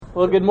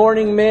Well, good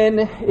morning, men.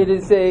 It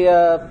is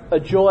a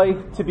joy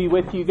to be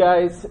with you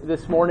guys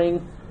this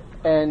morning,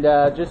 and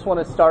just want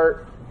to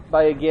start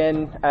by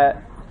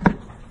I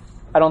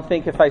don't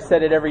think if I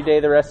said it every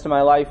day the rest of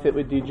my life it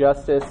would do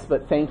justice,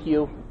 but thank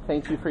you.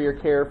 Thank you for your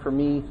care for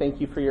me.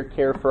 Thank you for your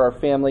care for our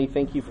family.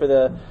 Thank you for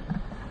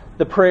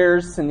the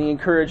prayers and the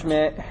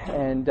encouragement,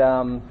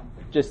 and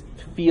just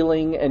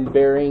feeling and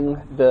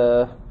bearing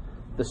the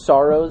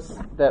sorrows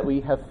that we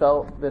have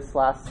felt this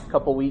last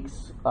couple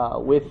weeks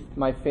with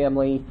my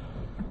family.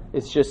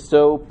 It's just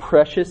so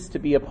precious to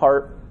be a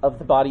part of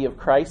the body of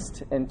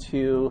Christ and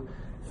to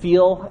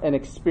feel and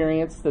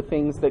experience the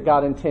things that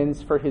God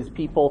intends for His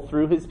people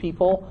through His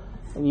people.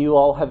 And you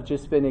all have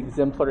just been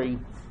exemplary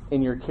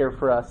in your care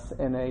for us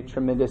and a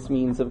tremendous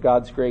means of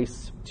God's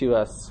grace to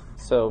us.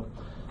 So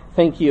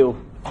thank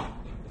you.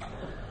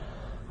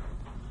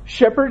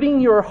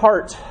 Shepherding your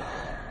heart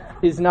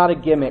is not a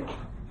gimmick.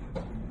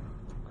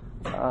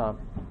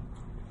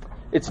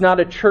 It's not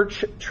a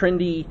church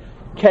trendy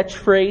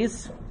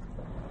catchphrase.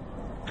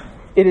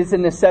 It is a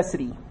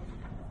necessity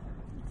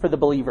for the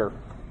believer.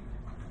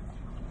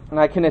 And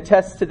I can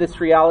attest to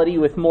this reality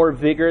with more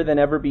vigor than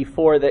ever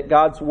before, that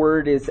God's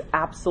Word is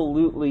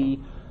absolutely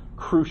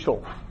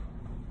crucial.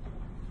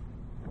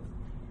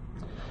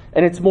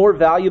 And it's more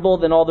valuable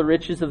than all the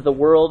riches of the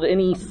world,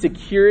 any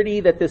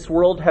security that this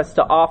world has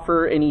to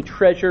offer, any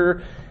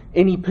treasure,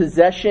 any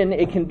possession.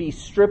 It can be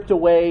stripped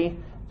away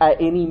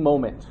at any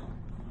moment.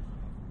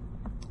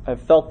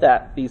 I've felt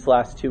that these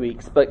last 2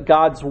 weeks. But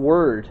God's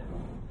Word,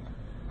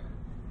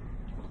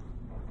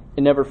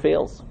 it never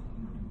fails.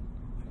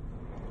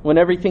 When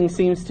everything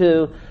seems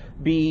to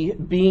be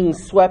being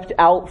swept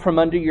out from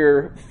under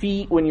your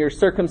feet, when your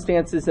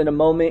circumstances in a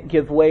moment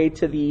give way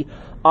to the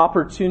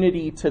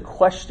opportunity to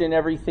question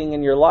everything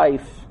in your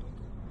life,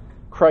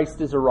 Christ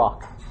is a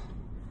rock.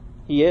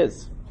 He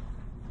is.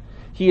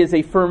 He is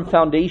a firm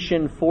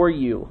foundation for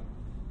you.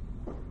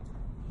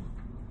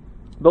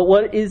 But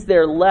what is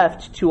there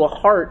left to a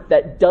heart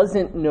that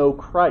doesn't know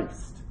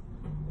Christ?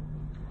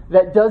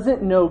 That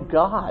doesn't know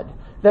God?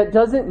 That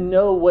doesn't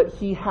know what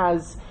He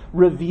has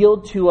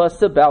revealed to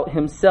us about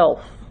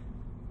Himself?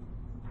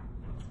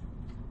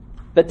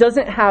 That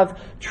doesn't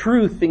have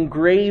truth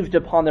engraved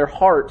upon their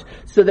heart,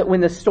 so that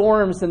when the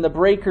storms and the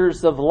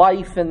breakers of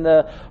life and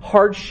the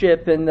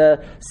hardship and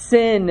the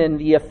sin and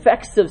the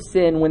effects of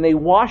sin, when they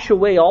wash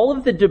away all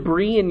of the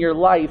debris in your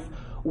life,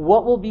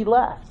 what will be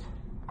left?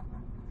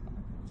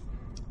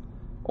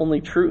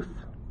 Only truth.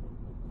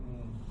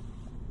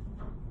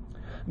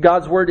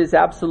 God's Word is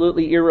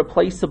absolutely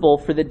irreplaceable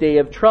for the day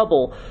of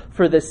trouble,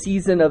 for the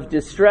season of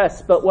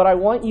distress. But what I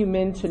want you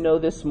men to know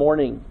this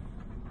morning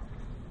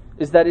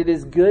is that it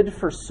is good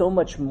for so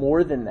much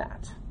more than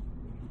that.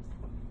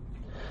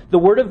 The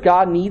Word of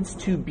God needs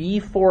to be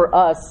for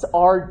us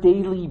our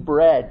daily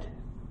bread,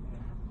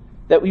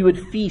 that we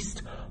would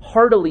feast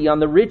heartily on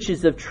the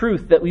riches of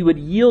truth, that we would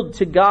yield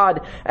to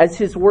God as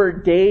His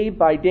Word day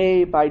by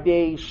day by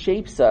day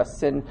shapes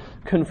us and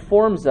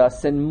conforms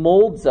us and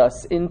molds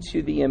us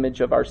into the image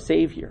of our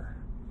Savior.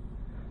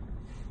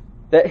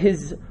 That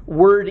His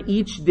Word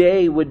each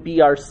day would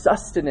be our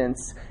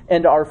sustenance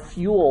and our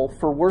fuel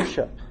for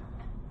worship.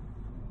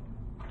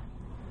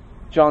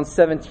 John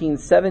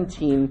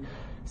 17:17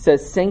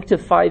 says,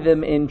 "Sanctify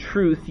them in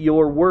truth,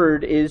 your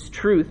word is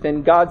truth."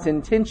 And God's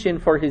intention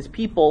for His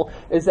people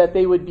is that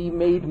they would be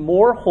made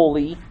more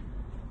holy,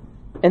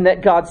 and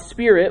that God's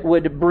Spirit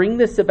would bring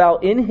this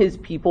about in His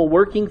people,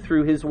 working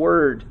through His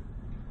Word.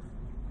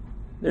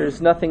 There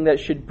is nothing that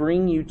should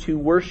bring you to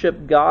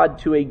worship God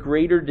to a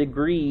greater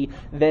degree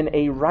than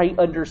a right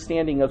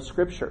understanding of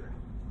Scripture,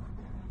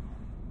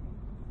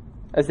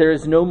 as there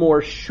is no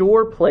more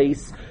sure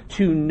place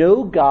to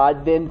know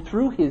God than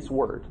through His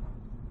Word.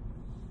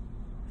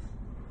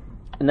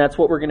 And that's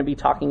what we're going to be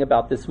talking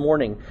about this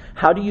morning.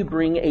 How do you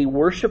bring a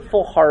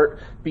worshipful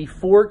heart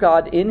before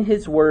God in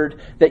His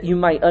Word, that you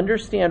might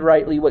understand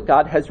rightly what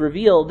God has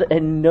revealed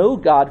and know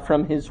God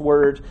from His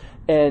Word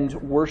and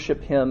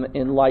worship Him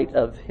in light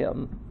of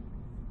Him?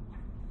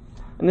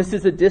 And this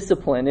is a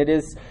discipline. It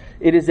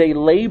is a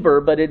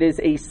labor, but it is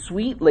a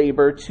sweet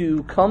labor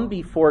to come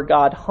before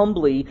God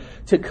humbly,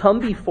 to come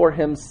before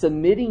Him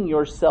submitting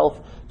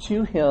yourself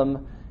to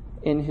Him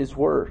in His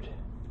Word.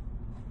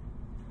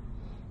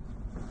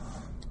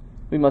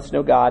 We must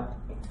know God.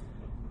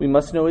 We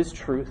must know His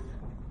truth.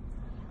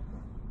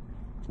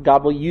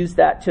 God will use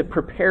that to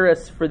prepare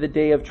us for the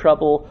day of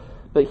trouble,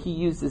 but He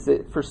uses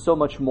it for so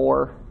much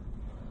more,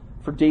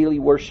 for daily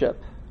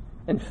worship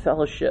and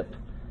fellowship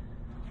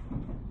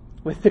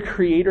with the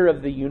Creator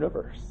of the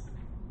universe.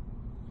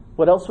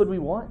 What else would we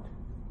want?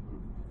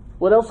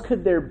 What else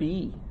could there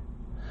be?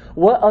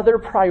 What other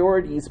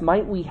priorities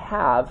might we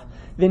have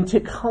than to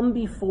come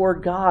before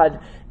God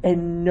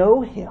and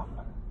know Him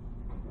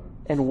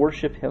and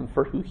worship Him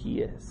for who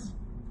He is?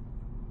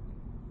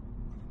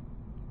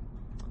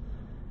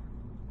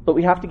 But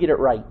we have to get it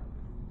right.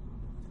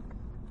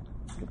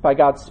 By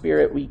God's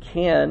Spirit we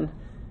can,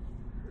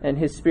 and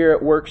His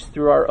Spirit works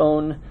through our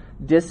own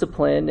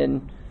discipline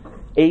and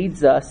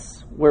aids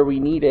us where we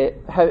need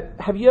it.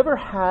 Have you ever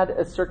had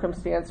a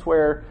circumstance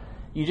where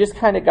you just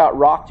kind of got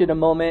rocked in a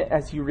moment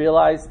as you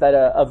realized that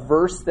a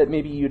verse that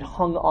maybe you'd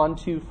hung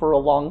onto for a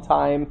long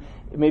time,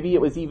 maybe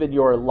it was even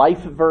your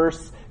life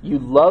verse, you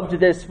loved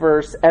this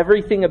verse,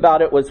 everything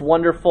about it was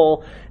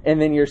wonderful,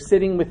 and then you're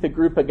sitting with a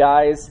group of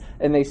guys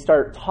and they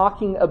start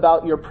talking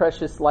about your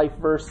precious life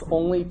verse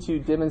only to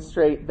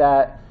demonstrate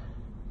that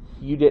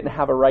you didn't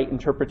have a right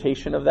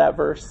interpretation of that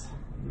verse?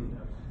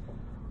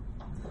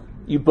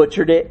 You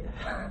butchered it.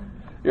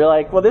 You're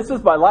like, well, this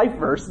was my life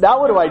verse. Now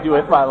what do I do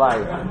with my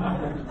life?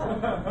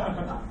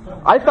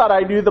 I thought I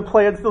knew the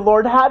plans the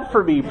Lord had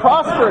for me,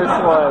 prosperous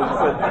ones.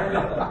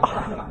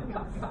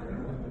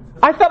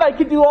 I thought I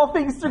could do all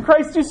things through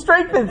Christ who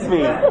strengthens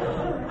me.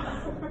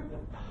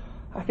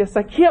 I guess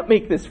I can't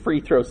make this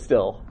free throw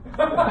still.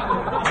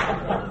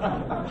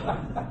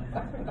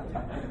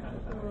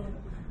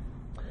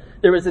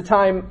 There was a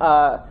time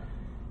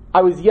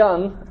I was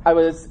young. I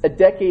was a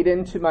decade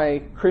into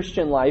my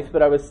Christian life,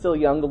 but I was still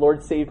young. The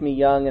Lord saved me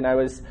young, and I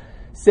was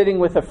sitting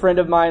with a friend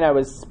of mine. I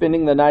was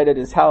spending the night at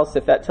his house,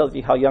 if that tells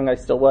you how young I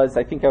still was.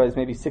 I think I was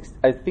maybe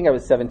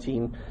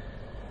 17.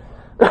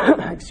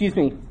 Excuse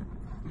me.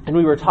 And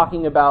we were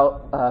talking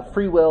about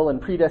free will and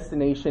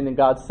predestination and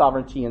God's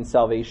sovereignty and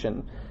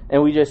salvation.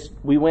 And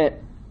we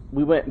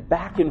went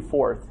back and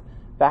forth.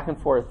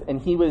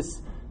 And he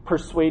was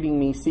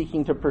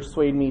seeking to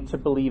persuade me to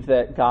believe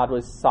that God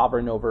was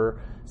sovereign over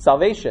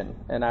salvation.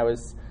 And I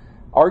was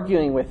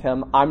arguing with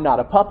him, I'm not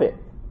a puppet.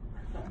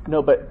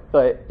 No, but,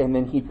 and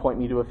then he'd point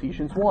me to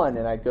Ephesians 1,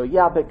 and I'd go,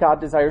 yeah, but God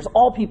desires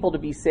all people to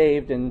be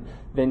saved, and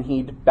then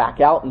he'd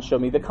back out and show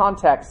me the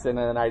context, and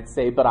then I'd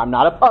say, but I'm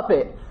not a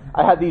puppet.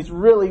 I had these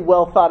really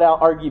well thought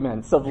out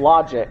arguments of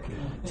logic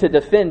to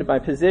defend my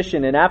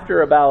position, and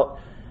after about,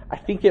 I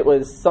think it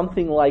was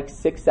something like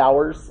 6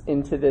 hours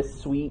into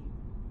this sweet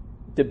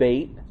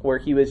debate, where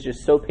he was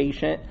just so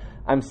patient,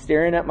 I'm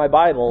staring at my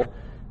Bible,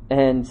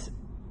 and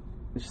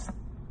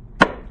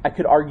I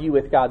could argue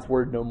with God's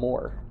word no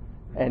more.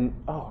 And,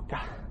 oh,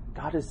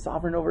 God is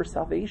sovereign over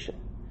salvation.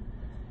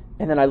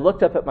 And then I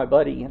looked up at my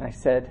buddy and I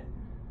said,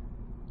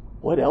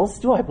 what else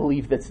do I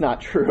believe that's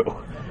not true?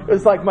 It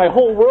was like my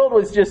whole world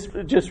was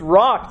just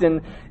rocked,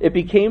 and it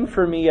became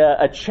for me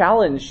a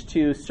challenge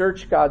to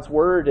search God's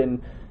word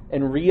and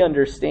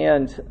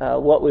re-understand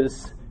what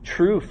was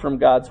true from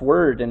God's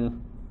word.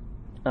 And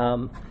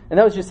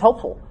that was just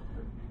helpful.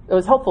 It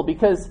was helpful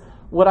because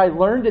what I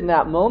learned in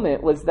that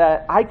moment was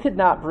that I could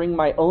not bring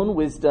my own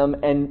wisdom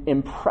and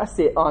impress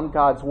it on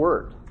God's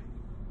word.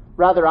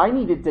 Rather, I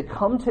needed to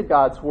come to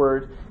God's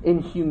word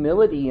in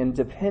humility and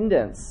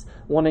dependence,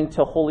 wanting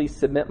to wholly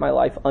submit my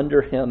life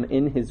under him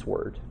in his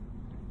word.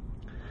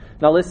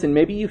 Now listen,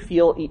 maybe you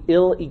feel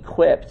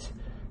ill-equipped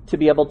to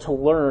be able to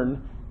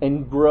learn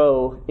and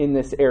grow in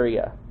this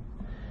area.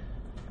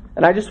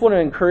 And I just want to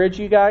encourage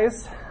you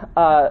guys,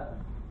 the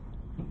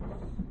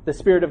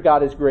Spirit of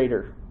God is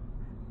greater.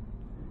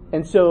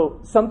 And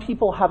so some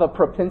people have a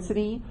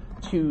propensity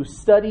to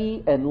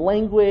study and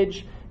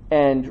language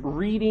and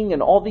reading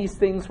and all these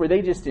things where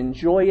they just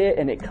enjoy it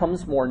and it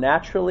comes more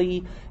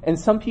naturally. And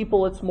some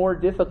people it's more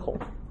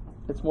difficult.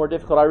 It's more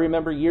difficult. I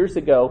remember years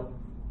ago,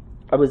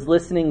 I was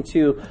listening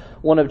to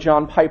one of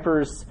John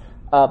Piper's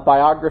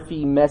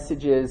biography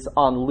messages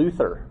on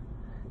Luther.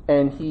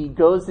 And he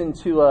goes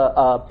into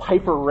a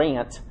Piper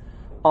rant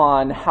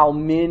on how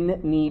men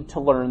need to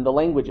learn the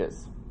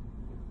languages,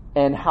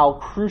 and how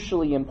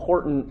crucially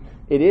important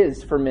it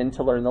is for men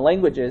to learn the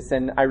languages.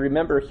 And I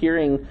remember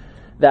hearing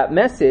that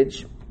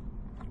message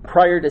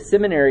prior to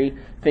seminary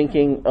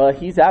thinking,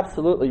 he's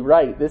absolutely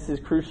right. This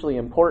is crucially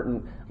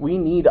important. We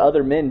need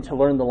other men to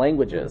learn the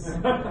languages.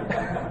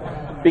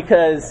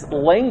 Because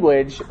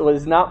language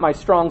was not my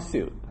strong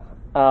suit.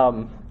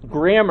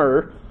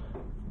 Grammar,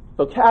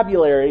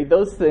 vocabulary,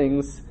 those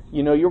things,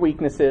 you know your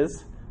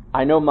weaknesses.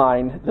 I know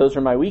mine. Those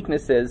are my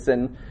weaknesses.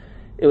 And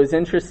it was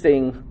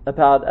interesting,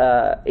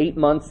 about 8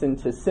 months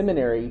into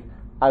seminary,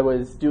 I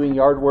was doing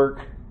yard work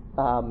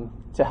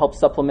to help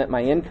supplement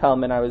my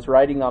income, and I was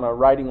riding on a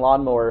riding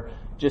lawnmower,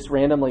 just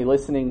randomly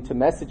listening to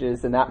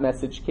messages, and that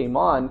message came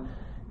on,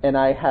 and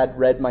I had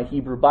read my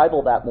Hebrew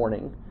Bible that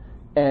morning.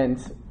 And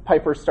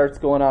Piper starts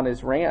going on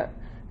his rant,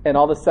 and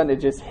all of a sudden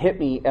it just hit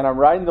me, and I'm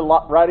riding the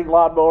riding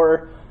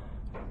lawnmower,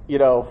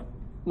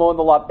 mowing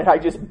the lawn, and I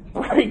just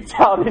break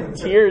down in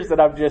tears,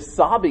 and I'm just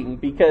sobbing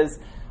because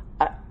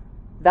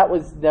that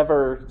was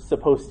never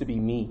supposed to be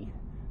me.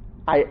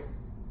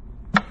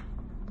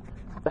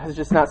 That was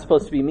just not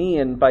supposed to be me,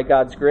 and by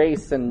God's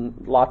grace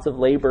and lots of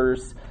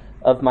labors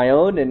of my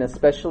own, and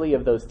especially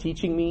of those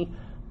teaching me,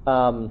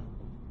 I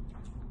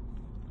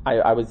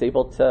was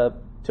able to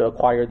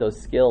acquire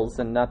those skills.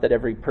 And not that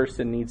every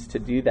person needs to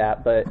do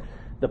that, but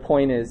the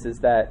point is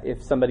that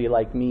if somebody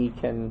like me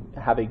can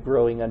have a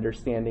growing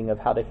understanding of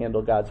how to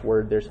handle God's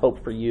word, there's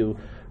hope for you,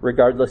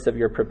 regardless of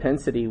your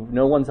propensity.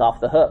 No one's off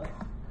the hook.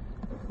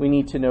 We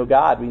need to know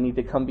God. We need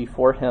to come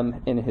before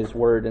him in his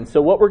word. And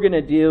so what we're going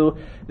to do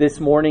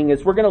this morning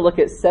is we're going to look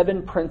at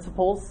 7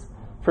 principles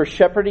for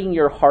shepherding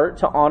your heart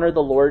to honor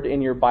the Lord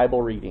in your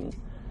Bible reading.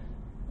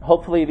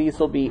 Hopefully these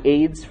will be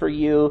aids for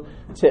you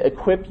to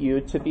equip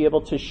you to be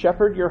able to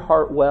shepherd your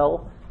heart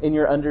well in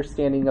your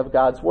understanding of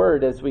God's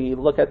Word. As we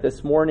look at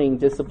this morning,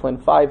 Discipline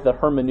 5, the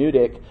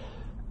hermeneutic,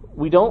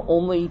 we don't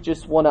only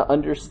just want to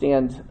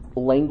understand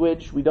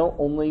language, we don't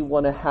only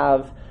want to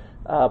have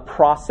a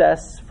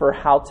process for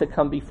how to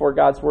come before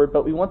God's Word,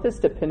 but we want this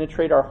to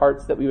penetrate our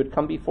hearts, that we would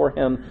come before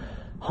Him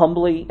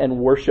humbly and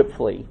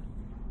worshipfully.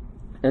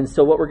 And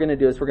so what we're going to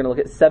do is we're going to look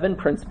at 7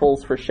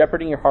 principles for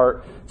shepherding your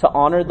heart to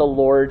honor the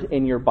Lord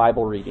in your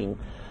Bible reading.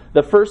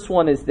 The first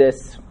one is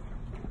this: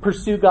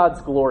 pursue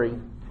God's glory.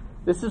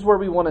 This is where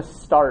we want to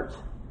start.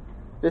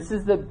 This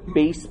is the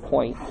base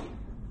point.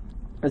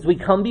 As we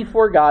come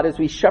before God, as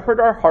we shepherd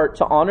our heart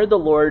to honor the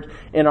Lord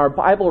in our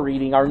Bible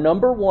reading, our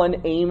number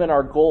one aim and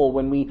our goal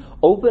when we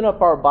open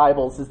up our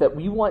Bibles is that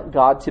we want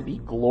God to be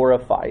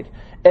glorified.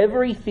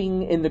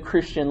 Everything in the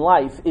Christian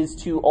life is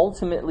to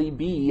ultimately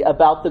be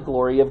about the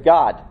glory of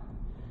God.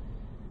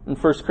 And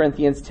 1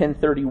 Corinthians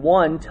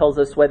 10:31 tells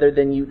us, whether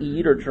then you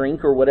eat or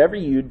drink or whatever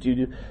you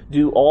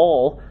do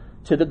all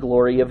to the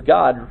glory of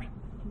God.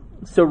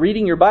 So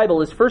reading your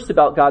Bible is first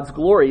about God's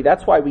glory.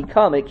 That's why we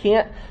come. It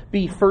can't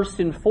be first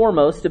and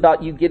foremost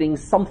about you getting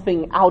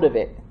something out of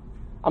it.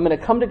 I'm going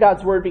to come to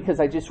God's Word because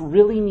I just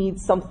really need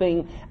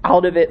something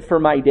out of it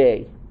for my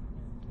day.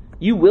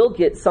 You will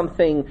get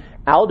something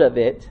out of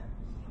it,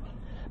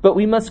 but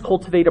we must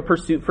cultivate a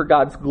pursuit for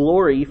God's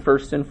glory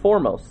first and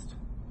foremost.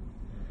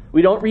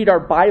 We don't read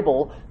our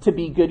Bible to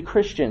be good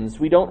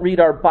Christians. We don't read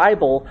our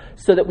Bible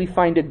so that we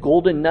find a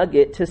golden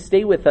nugget to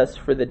stay with us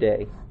for the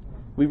day.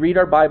 We read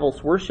our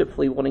Bibles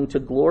worshipfully, wanting to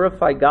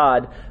glorify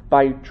God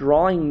by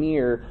drawing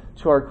near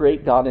to our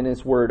great God and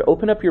His Word.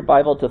 Open up your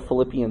Bible to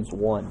Philippians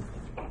 1.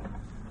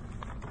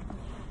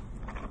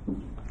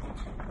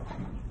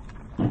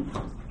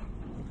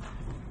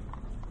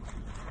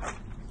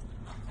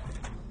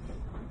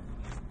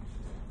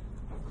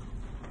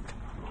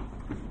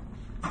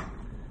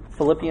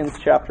 Philippians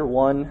chapter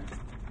 1,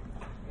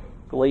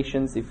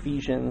 Galatians,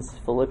 Ephesians,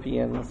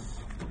 Philippians.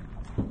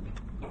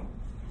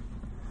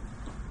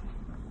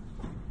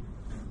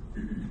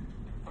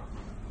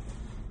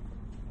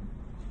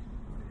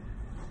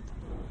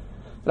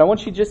 But I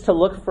want you just to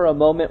look for a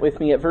moment with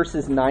me at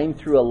verses 9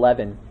 through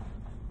 11.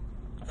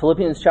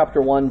 Philippians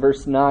chapter 1,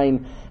 verse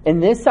 9.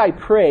 "And this I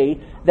pray,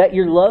 that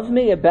your love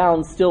may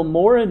abound still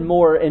more and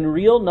more in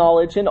real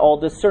knowledge and all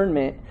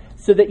discernment,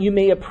 so that you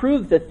may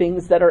approve the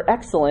things that are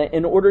excellent,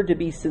 in order to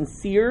be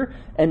sincere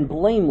and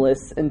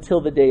blameless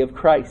until the day of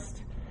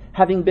Christ,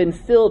 having been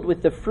filled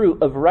with the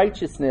fruit of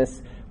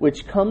righteousness,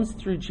 which comes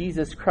through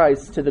Jesus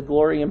Christ, to the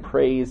glory and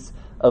praise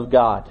of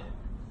God."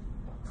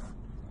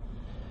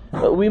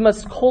 We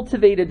must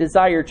cultivate a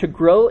desire to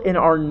grow in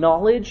our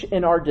knowledge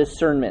and our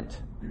discernment,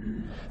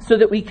 so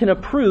that we can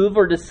approve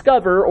or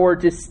discover or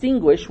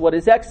distinguish what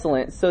is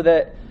excellent, so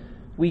that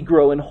we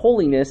grow in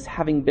holiness,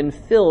 having been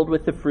filled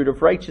with the fruit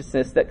of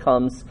righteousness that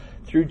comes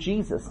through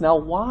Jesus. Now,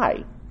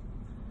 why?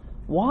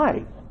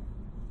 Why?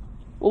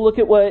 Well, look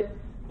at what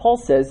Paul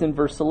says in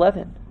verse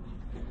 11.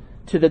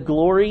 To the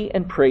glory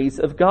and praise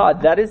of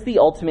God. That is the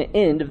ultimate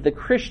end of the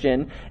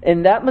Christian,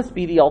 and that must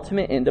be the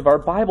ultimate end of our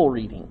Bible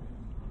reading.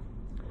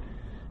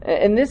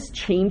 And this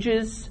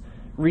changes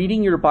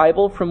reading your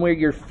Bible from where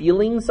your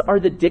feelings are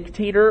the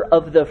dictator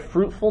of the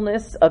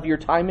fruitfulness of your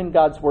time in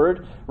God's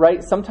Word,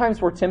 right?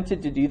 Sometimes we're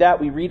tempted to do that.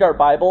 We read our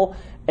Bible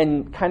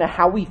and kind of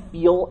how we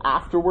feel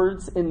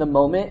afterwards in the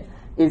moment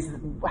is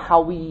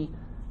how we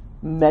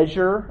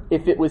measure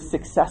if it was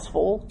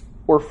successful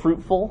or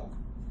fruitful.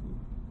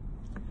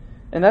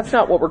 And that's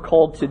not what we're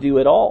called to do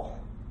at all.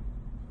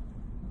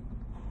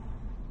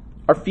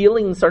 Our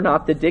feelings are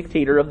not the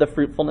dictator of the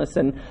fruitfulness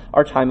in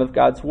our time of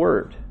God's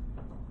Word.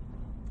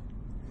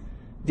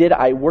 Did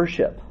I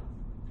worship?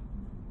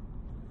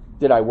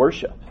 Did I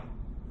worship?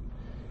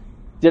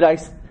 Did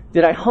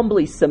I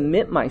humbly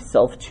submit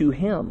myself to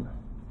Him?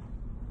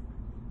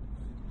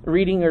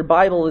 Reading your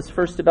Bible is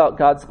first about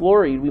God's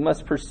glory. We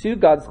must pursue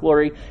God's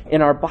glory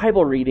in our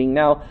Bible reading.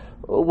 Now,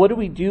 what do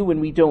we do when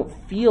we don't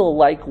feel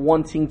like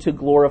wanting to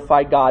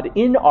glorify God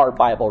in our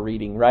Bible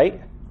reading,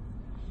 right?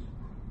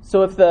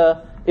 So if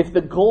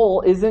the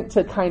goal isn't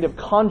to kind of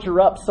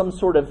conjure up some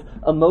sort of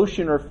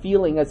emotion or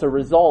feeling as a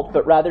result,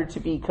 but rather to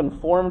be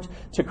conformed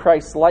to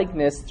Christ's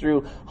likeness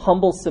through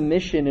humble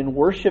submission and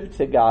worship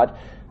to God,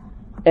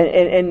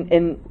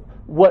 and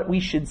what we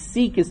should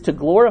seek is to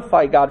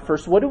glorify God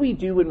first. What do we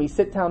do when we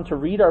sit down to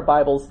read our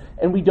Bibles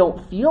and we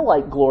don't feel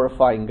like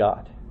glorifying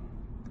God?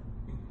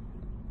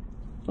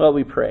 Well,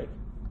 we pray.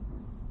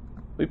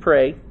 We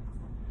pray.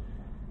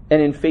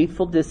 And in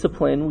faithful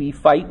discipline, we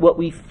fight what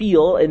we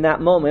feel in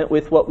that moment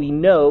with what we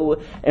know,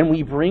 and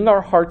we bring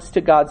our hearts to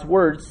God's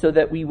Word so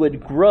that we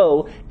would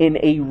grow in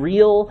a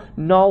real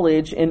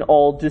knowledge and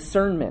all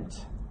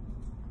discernment,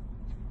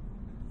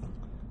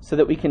 so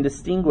that we can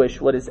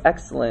distinguish what is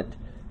excellent,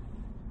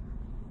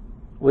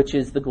 which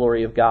is the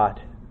glory of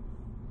God.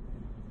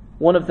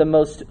 One of the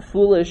most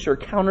foolish or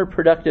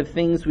counterproductive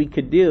things we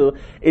could do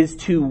is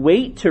to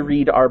wait to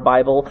read our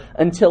Bible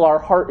until our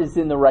heart is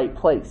in the right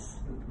place.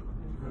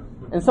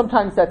 And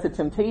sometimes that's a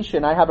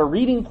temptation. I have a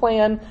reading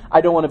plan. I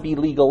don't want to be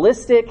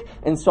legalistic.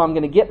 And so I'm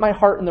going to get my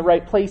heart in the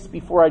right place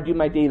before I do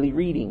my daily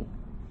reading.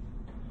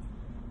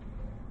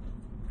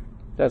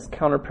 That's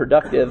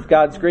counterproductive.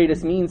 God's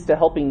greatest means to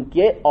helping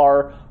get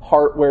our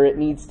heart where it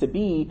needs to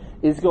be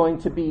is going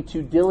to be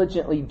to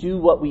diligently do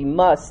what we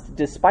must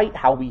despite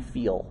how we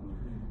feel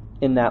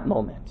in that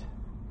moment.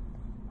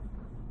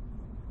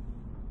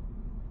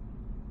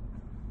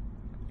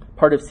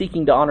 Part of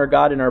seeking to honor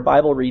God in our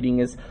Bible reading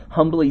is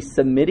humbly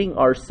submitting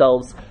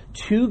ourselves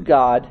to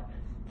God,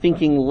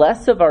 thinking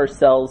less of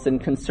ourselves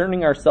and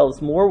concerning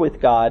ourselves more with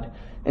God.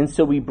 And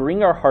so we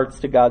bring our hearts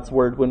to God's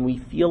Word when we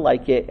feel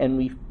like it, and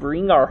we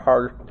bring our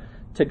heart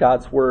to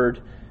God's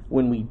Word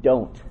when we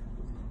don't.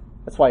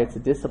 That's why it's a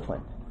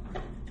discipline.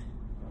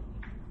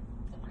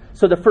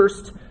 So the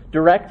first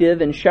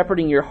directive in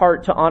shepherding your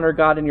heart to honor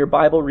God in your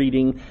Bible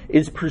reading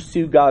is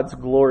pursue God's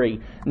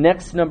glory.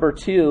 Next, number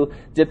 2,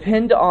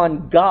 depend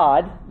on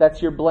God.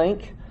 That's your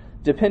blank.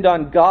 Depend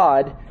on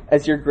God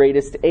as your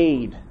greatest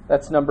aid.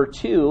 That's number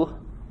 2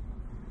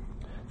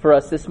 for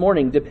us this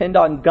morning. Depend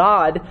on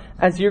God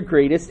as your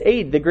greatest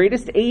aid. The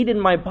greatest aid in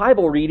my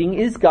Bible reading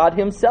is God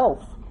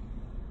Himself.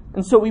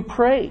 And so we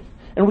pray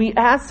and we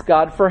ask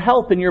God for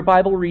help in your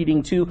Bible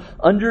reading to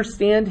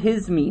understand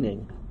His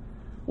meaning.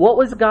 What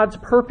was God's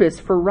purpose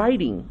for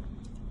writing?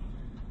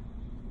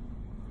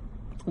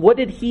 What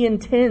did He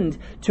intend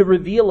to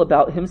reveal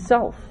about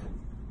Himself?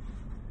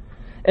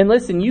 And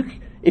listen,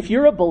 if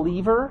you're a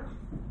believer,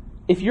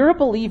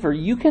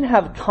 you can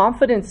have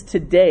confidence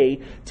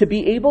today to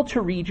be able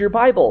to read your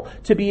Bible,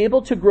 to be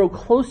able to grow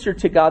closer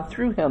to God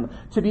through Him,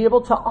 to be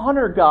able to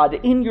honor God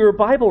in your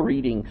Bible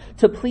reading,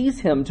 to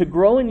please Him, to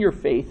grow in your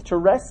faith, to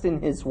rest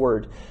in His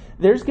Word.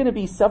 There's going to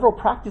be several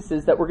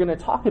practices that we're going to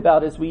talk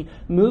about as we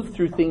move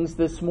through things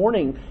this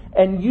morning.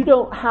 And you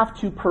don't have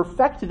to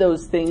perfect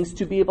those things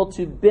to be able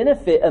to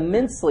benefit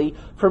immensely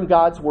from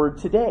God's Word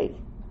today.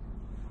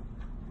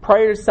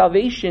 Prior to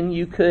salvation,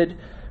 you could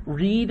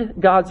read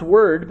God's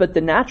Word, but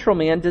the natural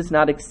man does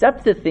not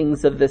accept the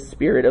things of the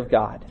Spirit of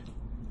God.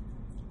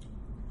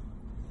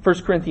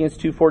 1 Corinthians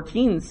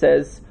 2:14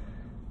 says,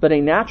 "But a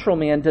natural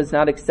man does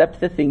not accept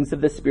the things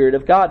of the Spirit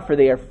of God, for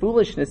they are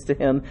foolishness to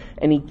him,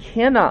 and he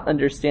cannot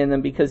understand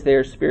them because they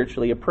are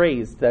spiritually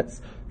appraised." That's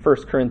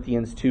 1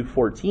 Corinthians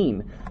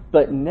 2:14.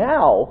 But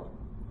now,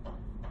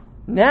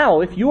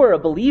 if you are a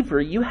believer,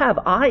 you have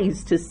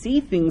eyes to see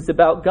things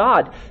about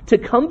God, to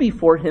come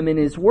before Him in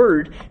His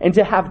Word, and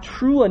to have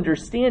true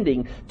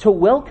understanding, to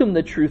welcome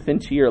the truth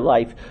into your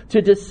life,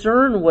 to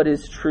discern what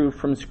is true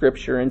from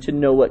Scripture, and to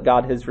know what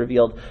God has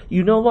revealed.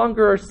 You no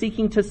longer are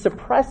seeking to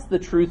suppress the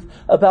truth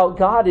about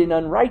God in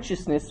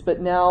unrighteousness, but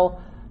now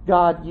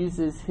God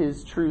uses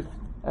His truth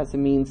as a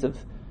means of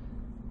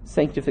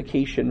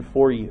sanctification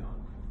for you.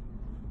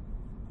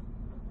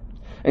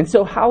 And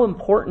so how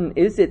important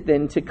is it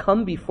then to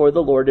come before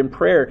the Lord in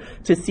prayer,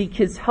 to seek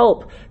His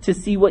help, to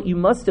see what you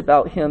must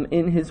about Him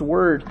in His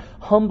Word,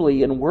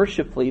 humbly and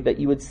worshipfully, that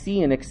you would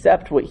see and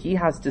accept what He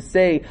has to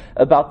say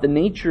about the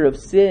nature of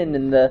sin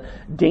and the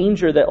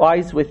danger that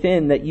lies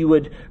within, that you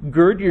would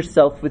gird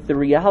yourself with the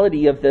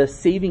reality of the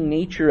saving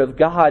nature of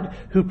God,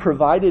 who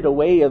provided a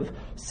way of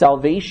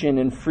salvation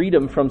and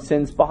freedom from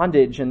sin's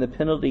bondage and the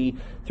penalty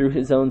through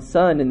His own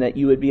Son, and that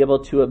you would be able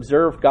to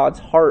observe God's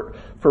heart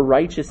for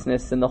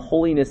righteousness and the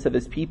holiness of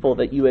His people,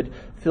 that you would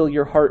fill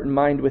your heart and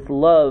mind with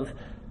love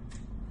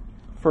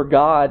for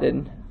God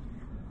and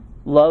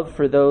love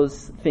for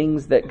those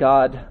things that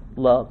God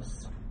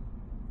loves.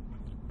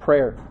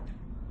 Prayer.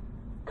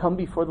 Come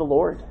before the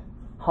Lord,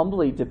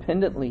 humbly,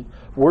 dependently,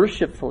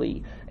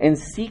 worshipfully, and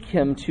seek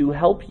Him to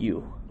help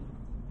you.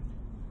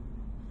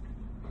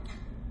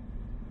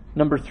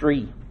 Number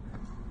 3,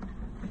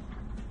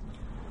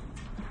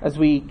 as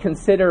we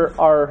consider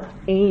our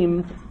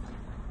aim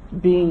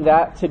being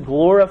that to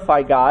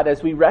glorify God,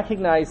 as we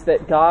recognize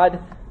that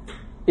God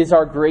is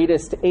our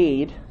greatest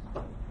aid,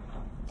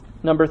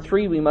 number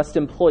 3, we must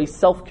employ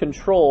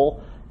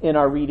self-control in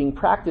our reading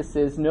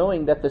practices,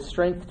 knowing that the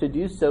strength to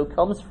do so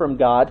comes from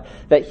God,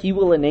 that He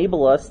will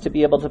enable us to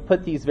be able to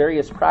put these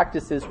various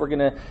practices we're going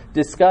to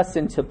discuss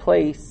into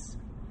place.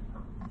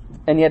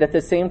 And yet at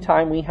the same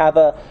time, we have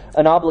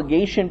an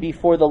obligation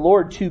before the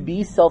Lord to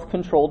be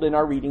self-controlled in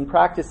our reading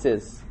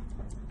practices,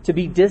 to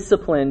be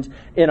disciplined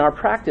in our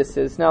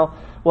practices. Now,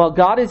 while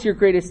God is your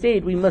greatest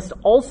aid, we must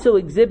also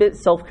exhibit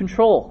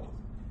self-control.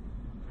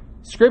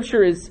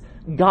 Scripture is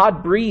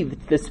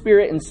God-breathed. The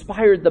Spirit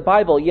inspired the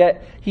Bible,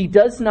 yet He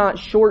does not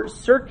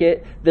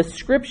short-circuit the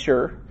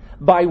Scripture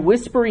by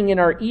whispering in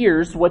our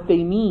ears what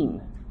they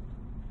mean.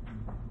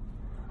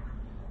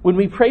 When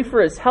we pray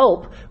for His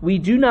help, we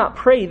do not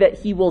pray that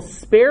He will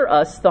spare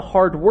us the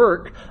hard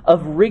work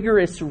of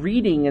rigorous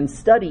reading and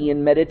study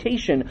and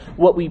meditation.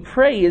 What we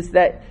pray is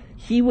that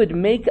He would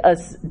make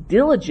us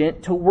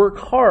diligent to work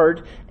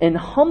hard and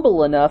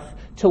humble enough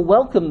to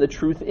welcome the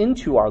truth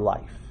into our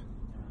life.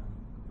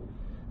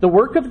 The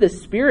work of the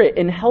Spirit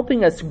in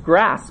helping us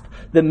grasp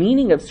the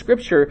meaning of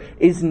Scripture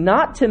is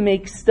not to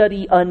make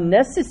study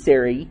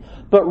unnecessary,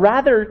 but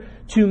rather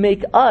to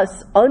make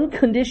us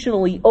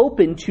unconditionally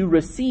open to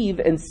receive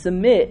and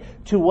submit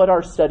to what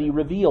our study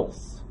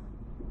reveals,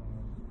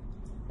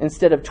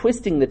 instead of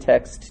twisting the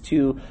text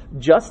to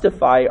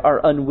justify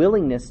our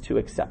unwillingness to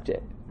accept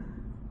it.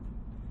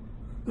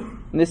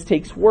 And this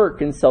takes work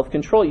and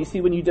self-control. You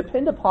see, when you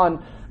depend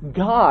upon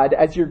God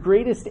as your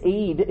greatest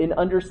aid in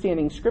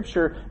understanding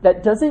Scripture,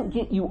 that doesn't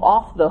get you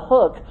off the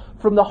hook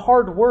from the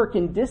hard work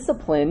and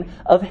discipline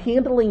of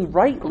handling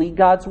rightly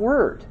God's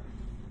Word.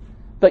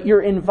 But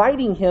you're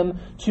inviting Him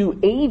to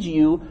aid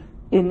you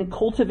in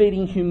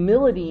cultivating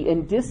humility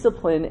and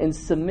discipline and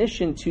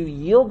submission to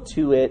yield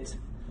to it,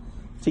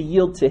 to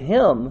yield to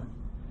Him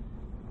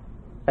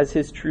as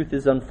His truth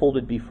is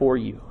unfolded before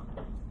you.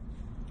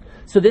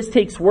 So this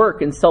takes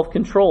work and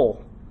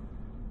self-control.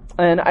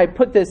 And I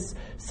put this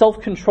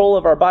self-control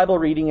of our Bible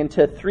reading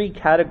into 3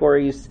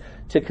 categories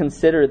to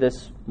consider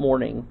this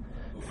morning.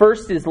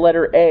 First is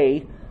letter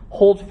A,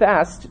 hold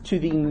fast to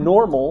the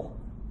normal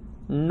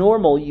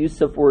use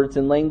of words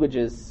and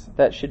languages.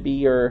 That should be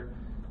your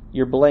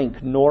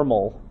blank,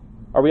 normal.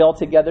 Are we all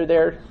together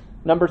there?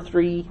 Number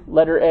 3,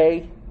 letter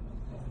A.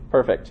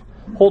 Perfect.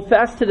 Hold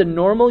fast to the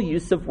normal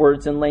use of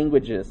words and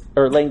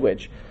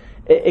language.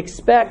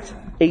 Expect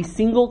a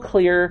single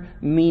clear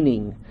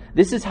meaning.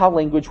 This is how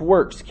language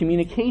works.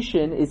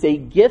 Communication is a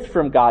gift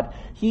from God.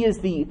 He is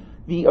the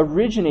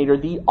originator,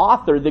 the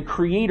author, the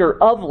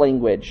creator of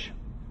language.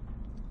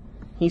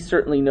 He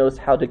certainly knows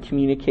how to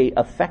communicate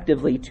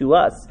effectively to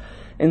us.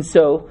 And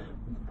so,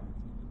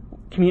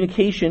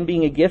 communication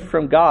being a gift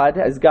from God,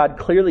 as God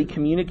clearly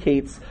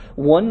communicates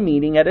one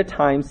meaning at a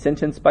time,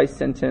 sentence by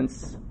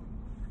sentence,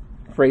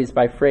 phrase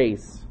by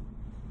phrase.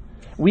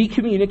 We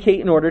communicate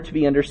in order to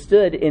be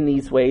understood in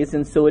these ways,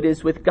 and so it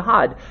is with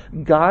God.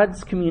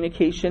 God's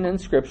communication in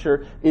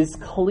Scripture is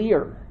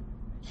clear.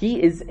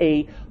 He is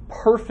a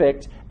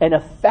perfect and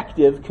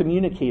effective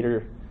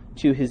communicator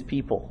to His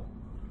people.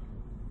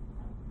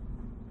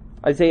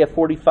 Isaiah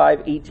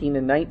 45, 18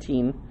 and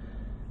 19.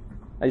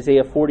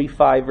 Isaiah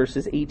 45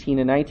 verses 18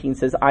 and 19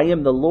 says, I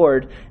am the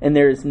Lord, and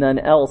there is none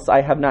else.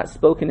 I have not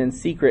spoken in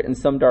secret in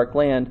some dark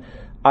land.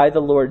 I,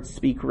 the Lord,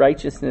 speak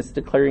righteousness,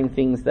 declaring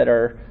things that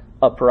are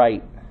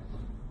upright.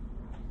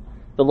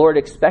 The Lord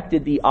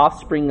expected the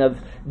offspring of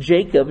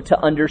Jacob to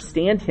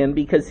understand Him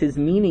because His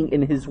meaning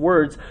in His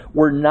words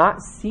were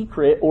not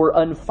secret or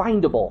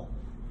unfindable.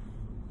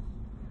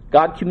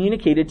 God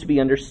communicated to be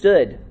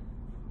understood.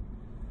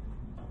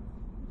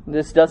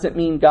 This doesn't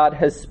mean God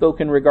has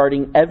spoken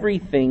regarding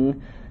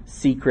everything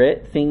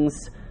secret.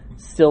 Things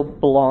still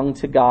belong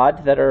to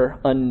God that are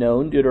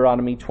unknown,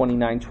 Deuteronomy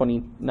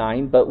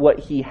 29:29. But what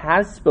He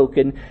has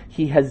spoken,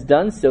 He has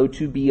done so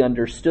to be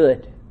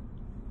understood.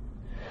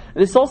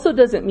 This also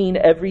doesn't mean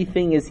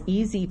everything is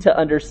easy to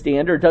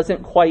understand or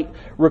doesn't quite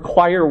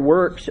require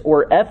work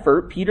or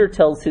effort. Peter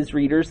tells his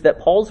readers that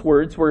Paul's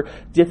words were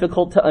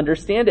difficult to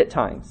understand at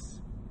times.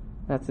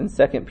 That's in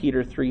 2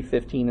 Peter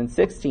 3:15 and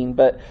 16.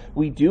 But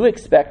we do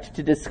expect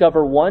to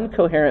discover one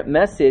coherent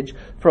message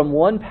from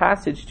one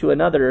passage to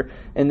another,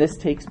 and this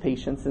takes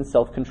patience and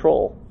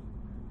self-control.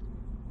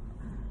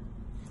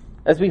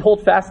 As we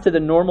hold fast to the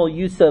normal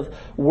use of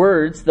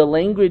words, the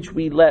language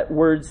we let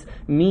words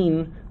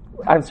mean...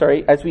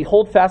 as we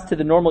hold fast to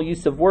the normal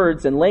use of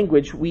words and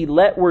language, we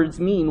let words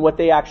mean what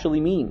they actually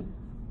mean.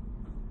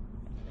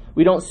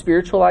 We don't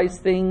spiritualize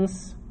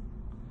things.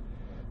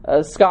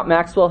 Scott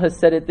Maxwell has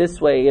said it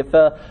this way: if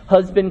a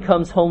husband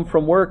comes home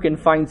from work and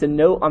finds a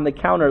note on the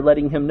counter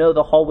letting him know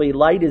the hallway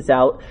light is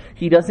out,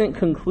 he doesn't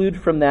conclude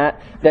from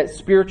that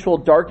spiritual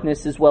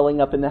darkness is welling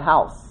up in the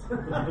house.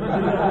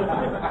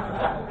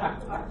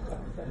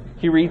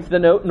 He reads the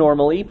note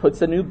normally,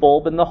 puts a new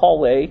bulb in the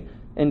hallway,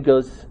 and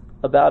goes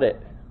about it.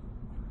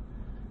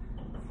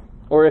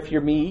 Or if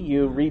you're me,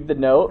 you read the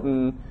note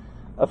and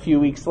a few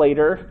weeks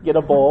later get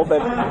a bulb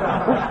and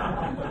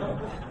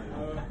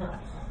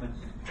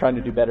trying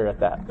to do better at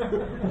that.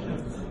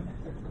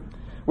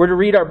 We're to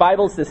read our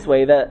Bibles this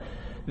way. That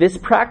this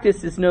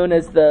practice is known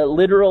as the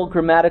literal,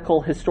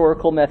 grammatical,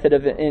 historical method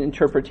of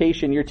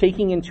interpretation. You're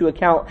taking into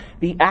account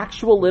the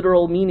actual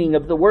literal meaning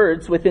of the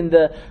words within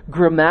the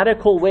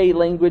grammatical way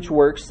language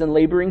works and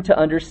laboring to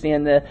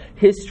understand the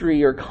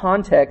history or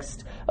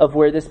context of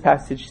where this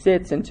passage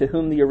sits and to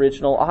whom the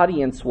original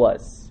audience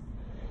was.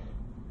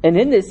 And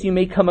in this, you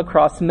may come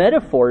across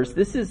metaphors.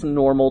 This is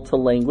normal to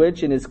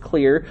language and is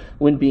clear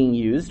when being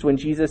used. When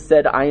Jesus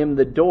said, I am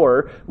the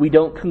door, we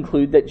don't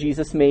conclude that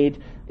Jesus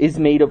is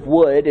made of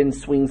wood and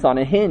swings on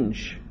a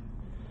hinge.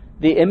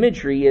 The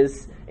imagery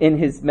is in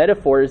his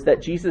metaphors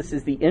that Jesus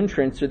is the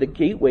entrance or the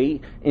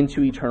gateway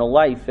into eternal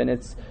life. And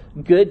it's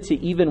good to,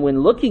 even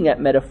when looking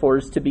at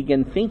metaphors, to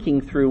begin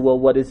thinking through, well,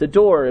 what is a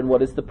door and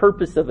what is the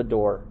purpose of a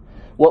door?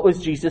 What was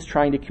Jesus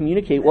trying to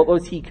communicate? What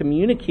was he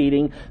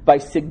communicating by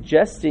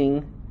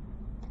suggesting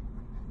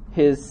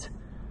his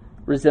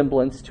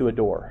resemblance to a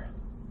door?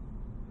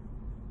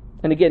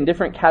 And again,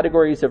 different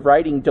categories of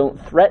writing don't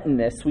threaten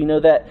this. We know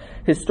that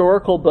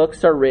historical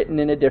books are written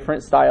in a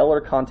different style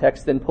or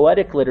context than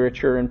poetic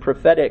literature and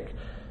prophetic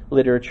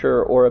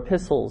literature or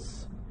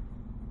epistles.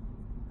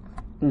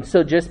 And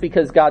so just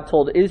because God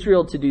told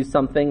Israel to do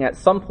something at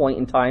some point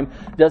in time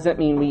doesn't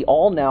mean we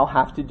all now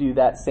have to do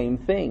that same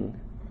thing.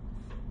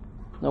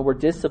 No, we're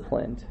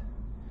disciplined.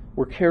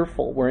 We're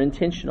careful. We're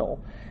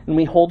intentional. And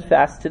we hold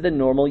fast to the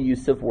normal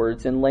use of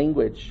words and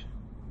language.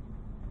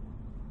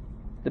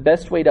 The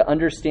best way to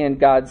understand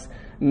God's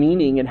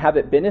meaning and have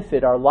it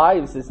benefit our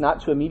lives is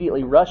not to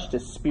immediately rush to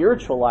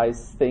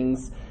spiritualize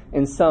things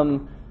in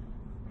some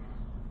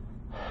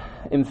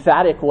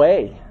emphatic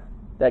way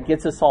that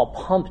gets us all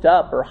pumped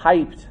up or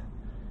hyped.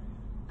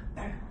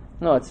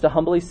 No, it's to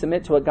humbly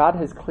submit to what God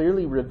has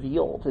clearly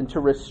revealed and to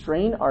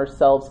restrain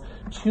ourselves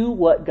to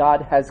what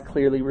God has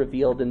clearly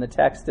revealed in the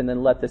text, and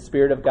then let the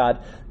Spirit of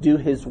God do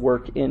His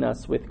work in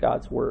us with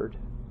God's Word.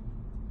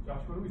 Josh,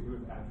 what do we do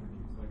with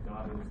attributes like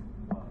God is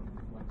love?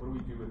 Like, what do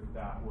we do with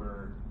that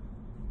where,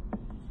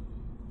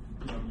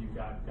 you've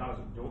got God as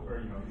a door,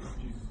 or,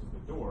 Jesus is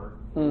the door,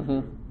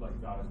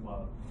 like God is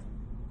love?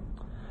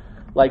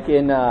 Like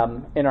in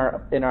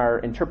our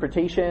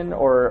interpretation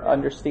or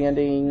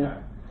understanding,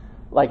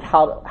 like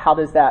how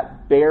does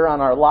that bear on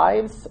our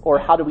lives, or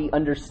how do we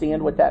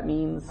understand what that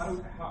means?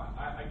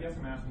 I guess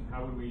I'm asking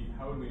how would we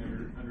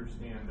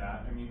understand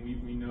that? I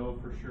mean, we know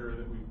for sure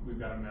that we've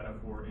got a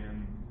metaphor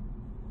in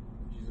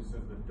Jesus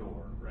as the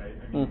door, right?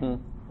 I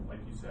mean, like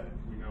you said,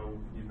 we know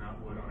He's not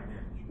wood on a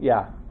hinge.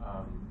 Yeah.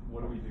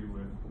 What do we do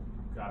with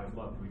God is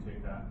love? Do we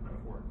take that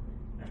metaphorically,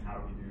 and how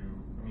do we do?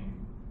 I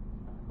mean,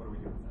 what do we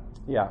do with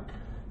that? Yeah.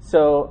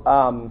 So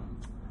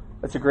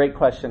that's a great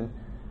question.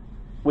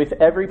 With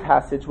every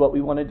passage, what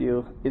we want to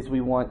do is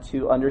we want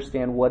to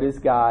understand what does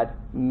God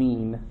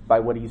mean by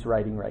what He's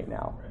writing right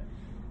now. Right.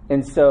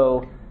 And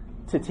so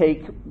to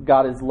take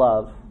God as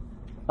love,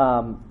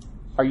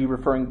 are you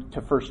referring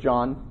to 1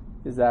 John?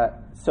 Is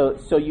that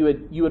so you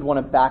would want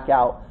to back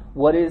out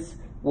what is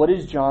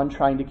John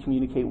trying to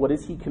communicate? What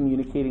is he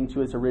communicating to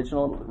his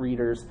original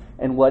readers,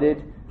 and what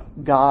did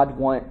God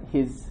want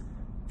his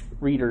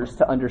readers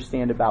to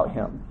understand about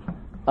him?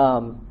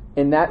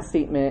 In that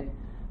statement,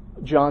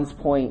 John's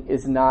point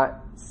is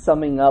not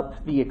summing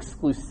up the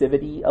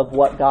exclusivity of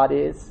what God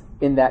is,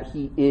 in that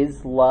He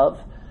is love,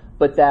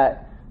 but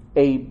that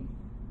a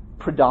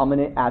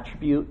predominant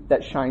attribute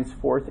that shines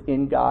forth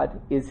in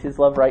God is His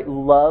love, right?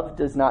 Love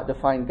does not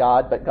define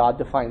God, but God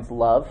defines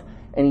love.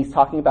 And he's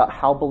talking about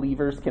how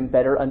believers can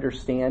better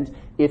understand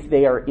if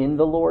they are in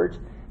the Lord,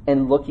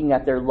 and looking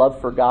at their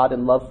love for God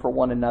and love for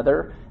one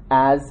another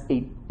as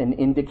an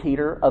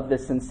indicator of the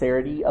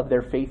sincerity of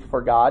their faith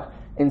for God.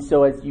 And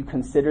so as you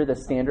consider the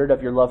standard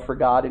of your love for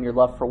God and your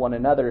love for one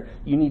another,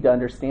 you need to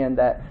understand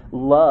that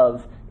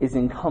love is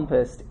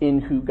encompassed in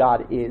who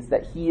God is,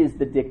 that He is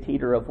the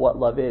dictator of what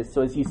love is.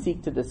 So as you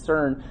seek to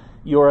discern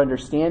your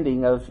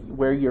understanding of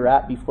where you're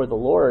at before the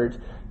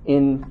Lord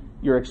in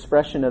your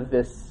expression of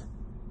this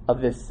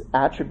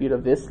attribute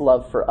of this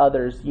love for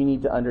others, you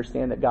need to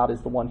understand that God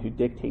is the one who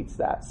dictates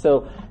that.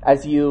 So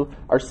as you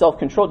are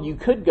self-controlled, you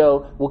could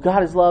go, well,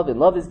 God is love and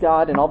love is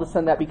God, and all of a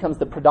sudden that becomes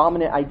the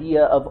predominant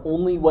idea of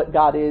only what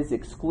God is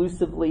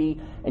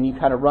exclusively, and you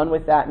kind of run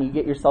with that and you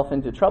get yourself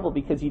into trouble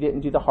because you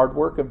didn't do the hard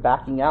work of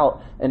backing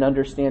out and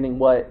understanding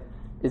what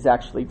is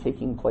actually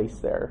taking place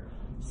there.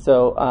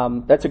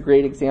 So that's a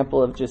great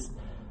example of just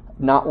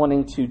not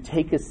wanting to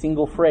take a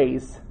single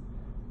phrase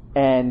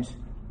and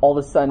all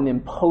of a sudden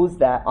impose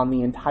that on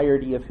the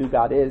entirety of who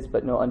God is,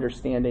 but no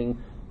understanding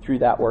through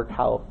that work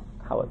how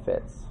it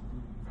fits.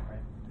 Right.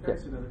 Can I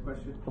ask another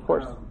question? Of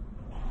course.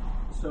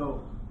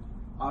 So,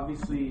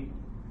 obviously,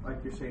 like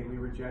you're saying, we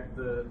reject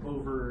the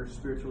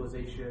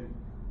over-spiritualization,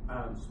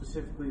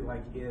 specifically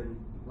like in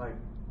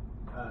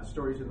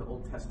stories in the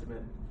Old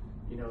Testament,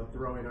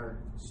 throwing our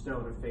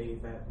stone of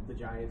faith at the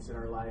giants in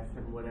our life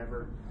and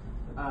whatever.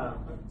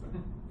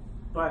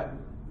 But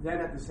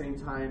then at the same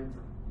time,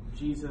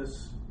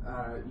 Jesus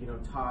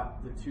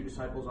taught the two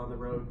disciples on the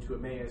road to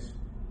Emmaus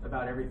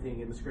about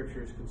everything in the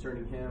scriptures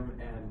concerning Him,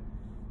 and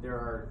there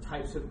are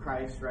types of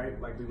Christ, right?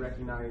 Like we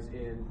recognize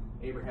in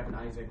Abraham and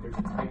Isaac, there's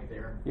a type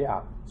there.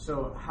 Yeah.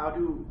 So how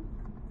do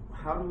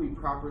we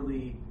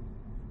properly,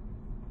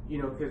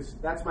 because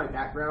that's my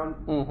background,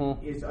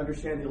 is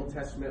understand the Old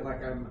Testament.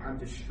 Like I'm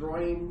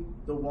destroying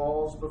the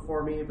walls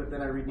before me, but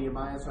then I read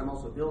Nehemiah, so I'm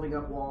also building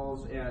up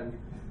walls and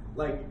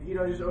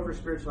just over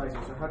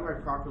spiritualizing. So how do I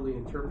properly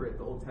interpret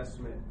the Old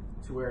Testament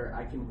to where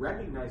I can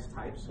recognize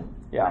types,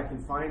 and I can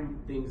find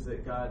things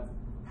that God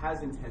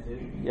has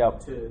intended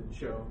to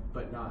show,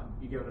 but not.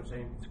 You get what I'm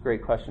saying? It's a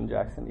great question,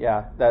 Jackson.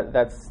 Yeah,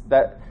 that's.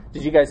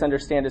 Did you guys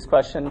understand his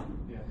question?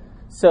 Yeah.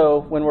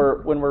 So when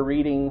we're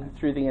reading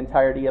through the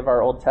entirety of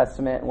our Old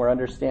Testament and we're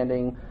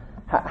understanding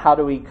how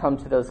do we come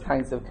to those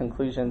kinds of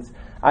conclusions,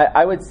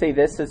 I would say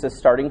this as a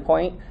starting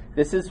point.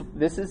 This is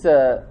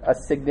a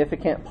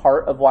significant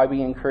part of why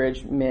we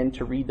encourage men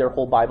to read their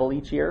whole Bible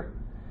each year,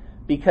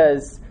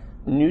 because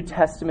New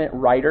Testament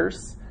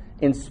writers,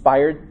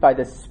 inspired by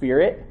the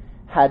Spirit,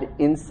 had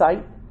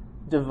insight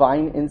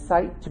divine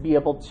insight to be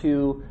able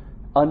to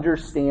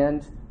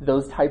understand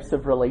those types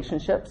of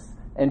relationships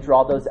and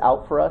draw those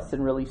out for us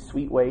in really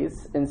sweet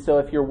ways. And so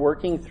if you're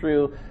working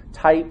through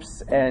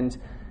types and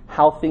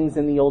how things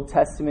in the Old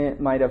Testament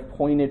might have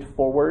pointed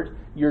forward,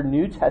 your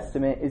New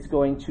Testament is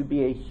going to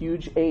be a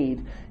huge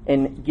aid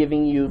in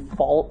giving you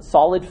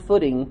solid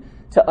footing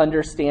to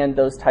understand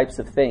those types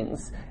of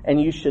things.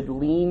 And you should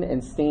lean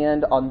and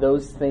stand on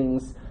those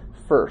things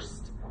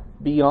first.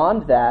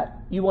 Beyond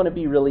that, you want to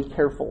be really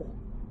careful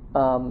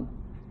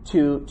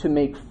to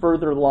make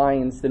further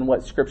lines than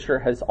what Scripture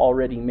has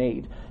already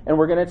made. And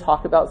we're going to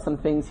talk about some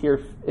things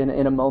here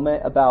in a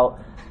moment about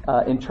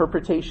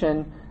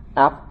interpretation,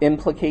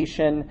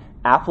 implication,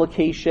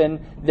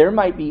 application. There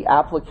might be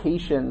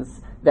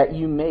applications that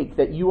you make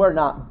that you are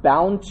not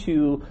bound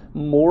to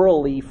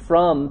morally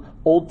from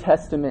Old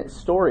Testament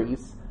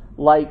stories,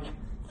 like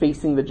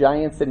facing the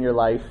giants in your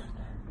life.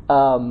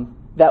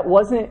 That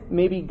wasn't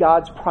maybe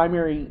God's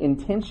primary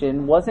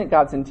intention, wasn't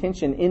God's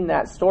intention in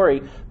that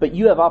story, but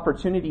you have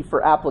opportunity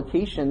for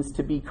applications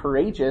to be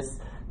courageous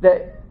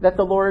that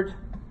the Lord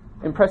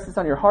impresses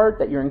on your heart,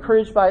 that you're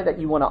encouraged by, that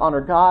you want to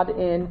honor God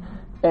in.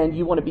 And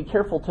you want to be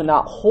careful to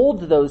not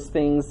hold those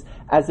things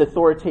as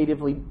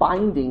authoritatively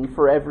binding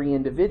for every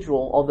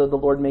individual, although the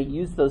Lord may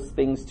use those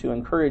things to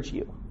encourage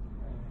you.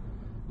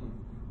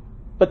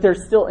 But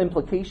there's still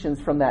implications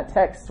from that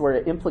text where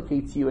it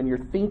implicates you and your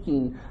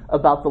thinking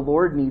about the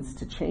Lord needs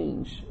to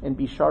change and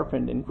be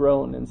sharpened and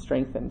grown and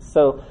strengthened.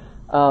 So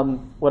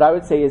what I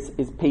would say is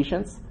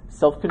patience,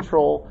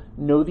 self-control,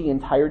 know the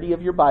entirety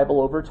of your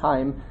Bible over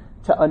time,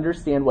 to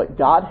understand what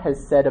God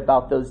has said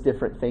about those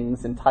different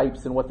things and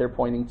types and what they're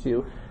pointing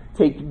to.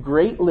 Take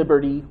great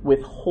liberty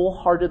with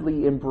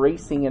wholeheartedly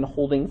embracing and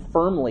holding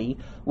firmly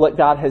what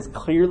God has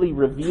clearly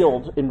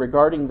revealed in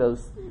regarding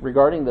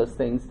those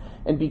things,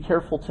 and be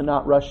careful to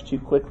not rush too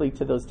quickly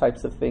to those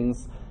types of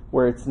things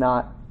where it's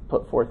not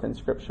put forth in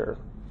Scripture.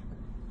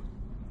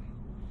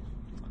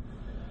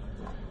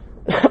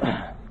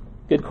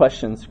 Good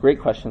questions. Great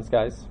questions,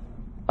 guys.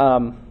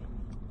 And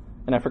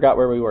I forgot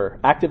where we were.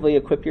 Actively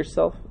equip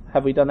yourself.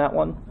 Have we done that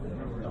one?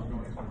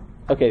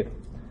 Okay.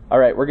 All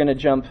right. We're going to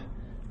jump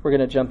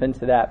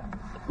into that.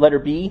 Letter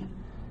B,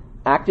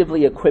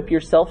 actively equip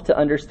yourself to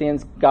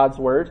understand God's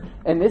word.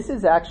 And this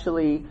is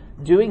actually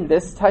doing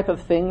this type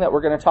of thing that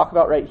we're going to talk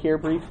about right here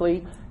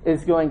briefly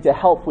is going to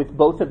help with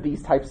both of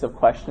these types of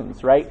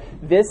questions, right?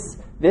 This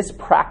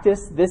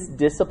practice, this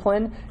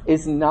discipline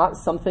is not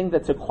something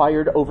that's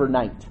acquired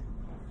overnight.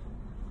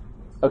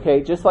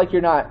 Okay? Just like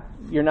you're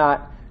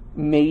not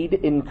made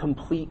in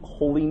complete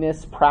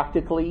holiness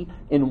practically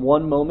in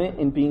one moment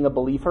in being a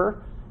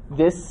believer,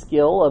 this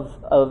skill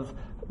of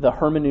the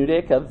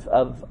hermeneutic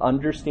of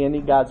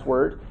understanding God's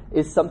word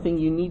is something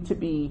you need to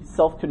be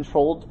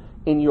self-controlled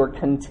in your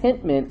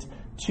contentment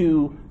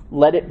to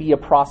let it be a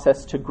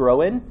process to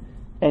grow in.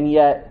 And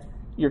yet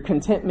your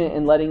contentment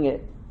in letting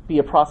it be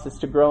a process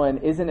to grow in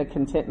isn't a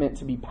contentment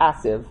to be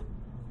passive.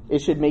 It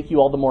should make you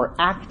all the more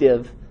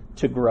active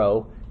to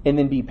grow, and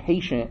then be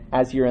patient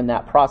as you're in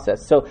that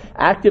process. So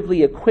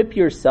actively equip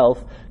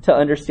yourself to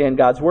understand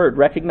God's word.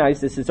 Recognize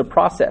this is a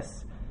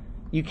process.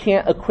 You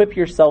can't equip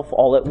yourself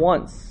all at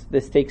once.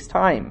 This takes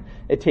time.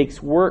 It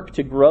takes work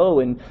to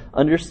grow in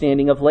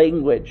understanding of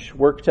language,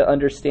 work to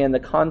understand the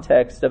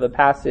context of a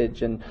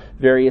passage and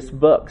various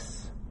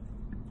books.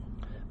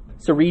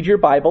 So read your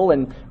Bible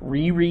and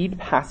reread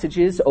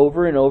passages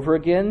over and over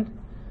again.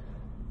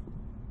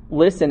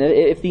 Listen,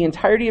 if the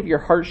entirety of your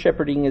heart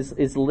shepherding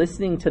is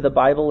listening to the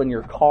Bible in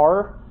your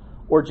car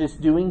or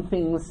just doing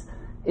things,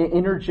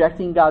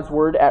 interjecting God's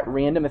word at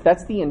random, if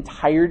that's the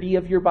entirety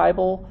of your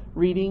Bible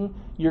reading,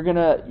 you're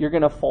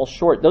gonna fall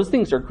short. Those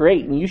things are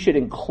great, and you should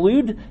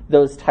include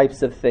those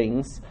types of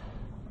things,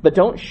 but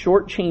don't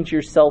shortchange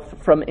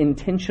yourself from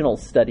intentional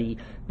study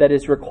that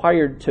is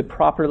required to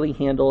properly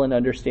handle and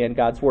understand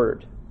God's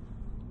word.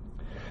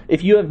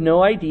 If you have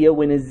no idea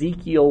when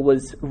Ezekiel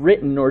was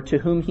written or to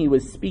whom he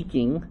was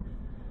speaking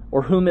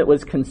or whom it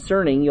was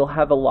concerning, you'll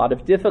have a lot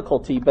of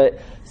difficulty. But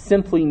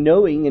simply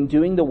knowing and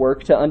doing the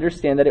work to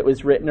understand that it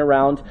was written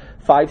around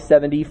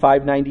 570,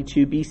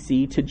 592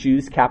 BC to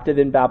Jews captive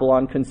in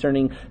Babylon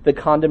concerning the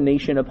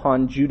condemnation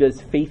upon Judah's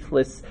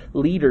faithless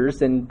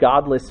leaders and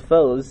godless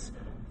foes,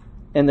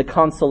 and the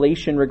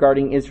consolation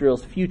regarding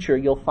Israel's future,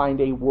 you'll find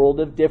a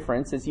world of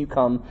difference as you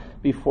come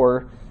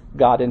before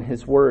God and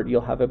his word.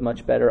 You'll have a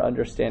much better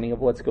understanding of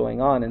what's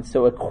going on. And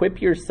so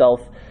equip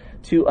yourself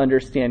to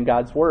understand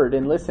God's word.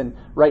 And listen,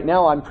 right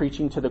now I'm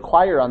preaching to the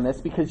choir on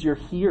this because you're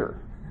here.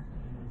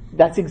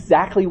 That's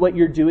exactly what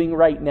you're doing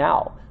right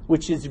now,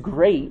 which is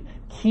great.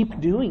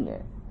 Keep doing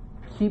it.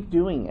 Keep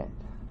doing it.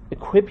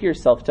 Equip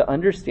yourself to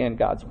understand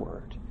God's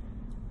word.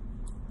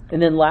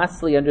 And then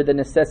lastly, under the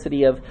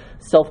necessity of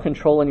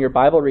self-control in your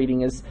Bible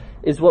reading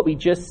is what we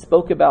just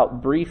spoke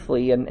about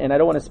briefly, and I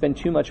don't want to spend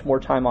too much more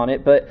time on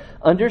it, but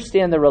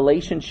understand the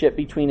relationship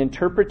between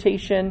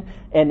interpretation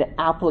and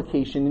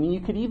application. And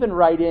you could even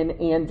write in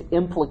and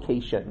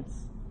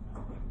implications.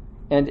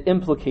 And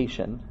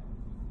implication.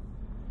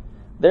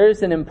 There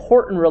is an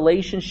important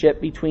relationship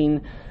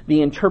between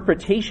the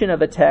interpretation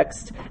of a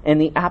text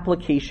and the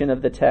application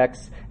of the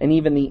text, and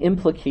even the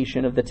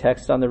implication of the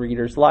text on the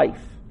reader's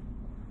life.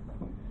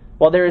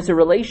 While there is a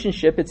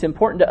relationship, it's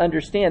important to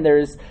understand there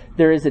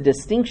is a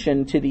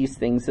distinction to these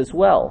things as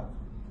well.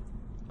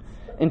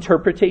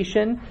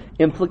 Interpretation,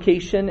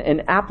 implication,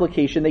 and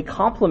application, they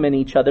complement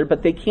each other,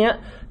 but they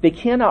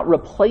cannot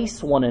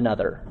replace one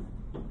another.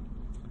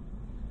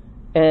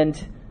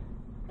 And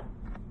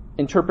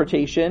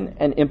interpretation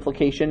and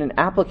implication and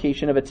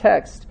application of a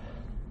text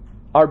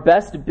are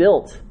best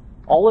built.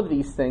 All of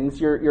these things,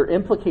 your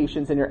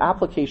implications and your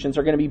applications,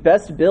 are going to be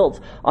best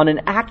built on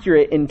an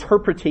accurate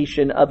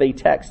interpretation of a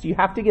text. You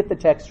have to get the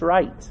text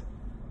right.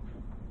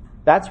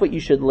 That's what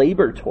you should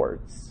labor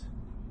towards.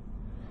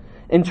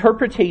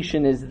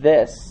 Interpretation is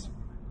this: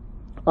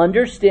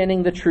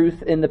 understanding the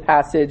truth in the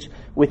passage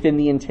within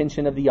the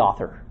intention of the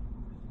author,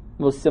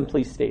 most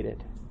simply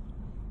stated.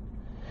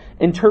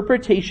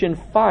 Interpretation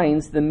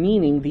finds the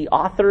meaning the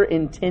author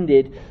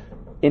intended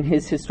in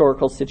his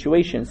historical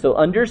situation. So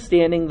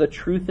understanding the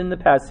truth in the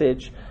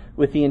passage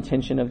with the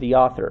intention of the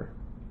author.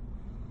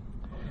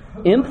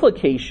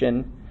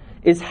 Implication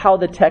is how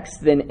the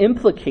text then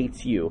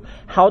implicates you.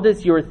 How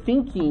does your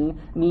thinking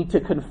need to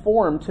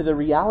conform to the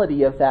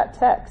reality of that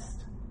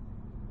text?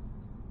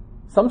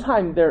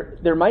 Sometimes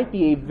there might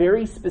be a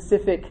very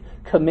specific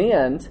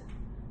command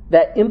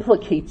that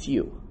implicates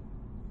you.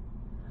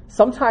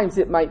 Sometimes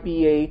it might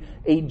be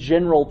a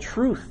general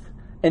truth,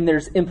 and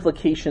there's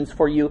implications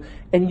for you,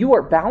 and you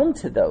are bound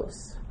to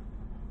those.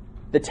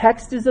 The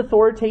text is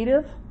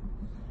authoritative.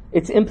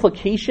 Its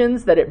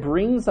implications that it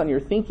brings on your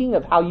thinking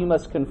of how you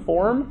must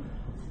conform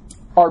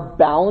are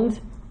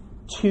bound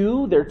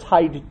to, they're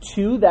tied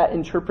to that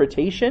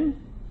interpretation.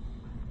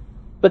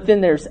 But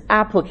then there's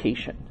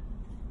application.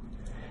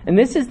 And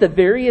this is the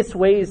various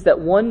ways that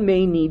one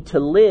may need to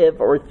live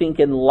or think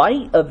in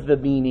light of the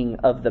meaning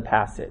of the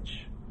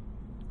passage.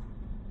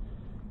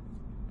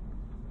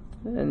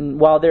 And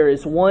while there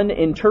is one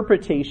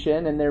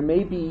interpretation and there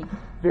may be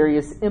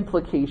various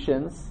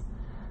implications,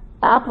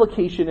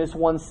 application is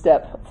one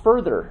step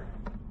further.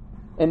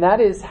 And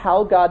that is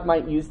how God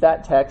might use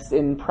that text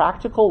in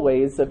practical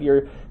ways of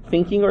your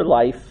thinking or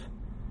life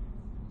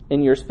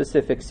in your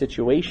specific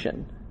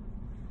situation.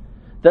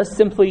 Thus,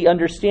 simply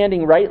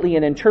understanding rightly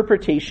an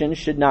interpretation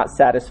should not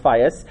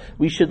satisfy us.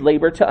 We should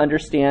labor to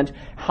understand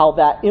how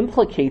that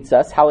implicates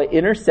us, how it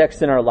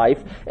intersects in our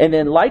life, and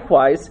then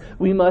likewise,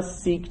 we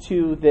must seek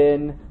to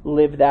then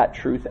live that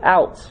truth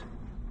out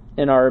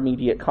in our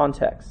immediate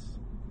context.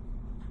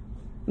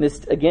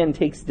 This, again,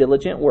 takes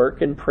diligent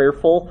work and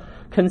prayerful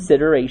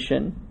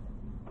consideration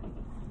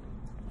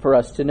for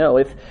us to know.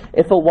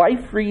 If a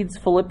wife reads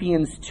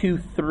Philippians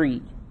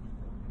 2:3,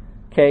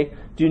 okay,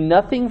 do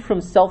nothing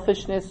from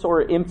selfishness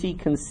or empty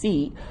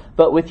conceit,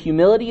 but with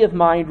humility of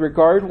mind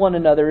regard one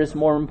another as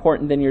more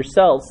important than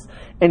yourselves,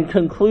 and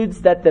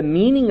concludes that the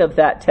meaning of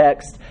that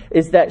text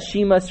is that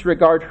she must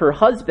regard her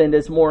husband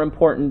as more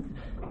important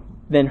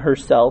than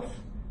herself,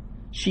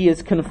 she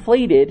is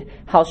conflated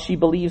how she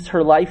believes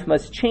her life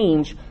must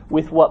change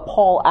with what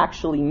Paul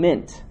actually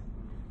meant.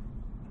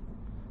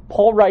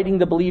 Paul, writing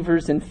the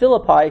believers in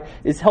Philippi,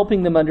 is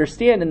helping them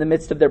understand in the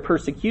midst of their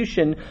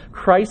persecution,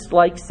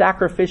 Christ-like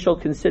sacrificial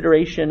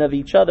consideration of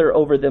each other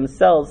over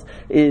themselves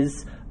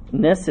is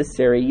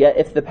necessary. Yet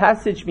if the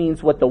passage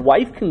means what the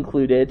wife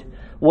concluded,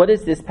 what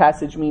does this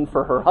passage mean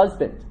for her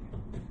husband?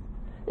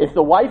 If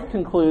the wife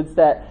concludes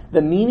that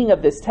the meaning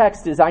of this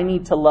text is I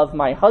need to love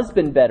my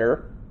husband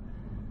better,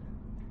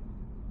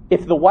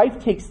 if the wife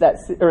takes that,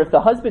 or if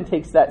the husband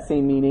takes that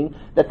same meaning,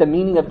 that the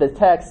meaning of the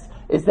text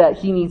is that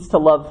he needs to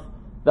love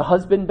the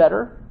husband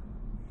better,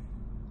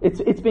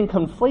 it's been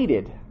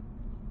conflated.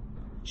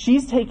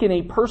 She's taken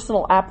a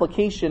personal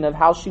application of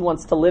how she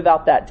wants to live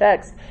out that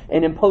text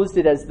and imposed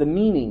it as the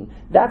meaning.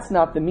 That's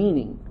not the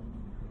meaning.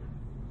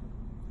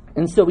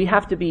 And so we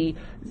have to be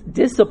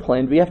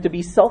disciplined. We have to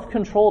be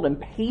self-controlled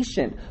and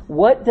patient.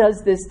 What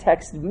does this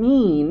text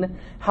mean?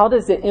 How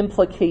does it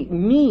implicate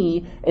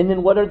me? And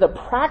then what are the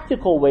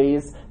practical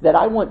ways that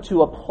I want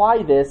to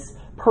apply this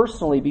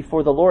personally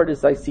before the Lord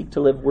as I seek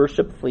to live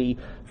worshipfully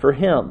for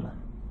Him?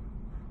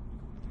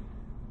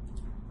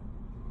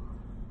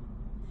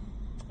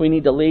 We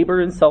need to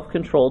labor in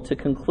self-control to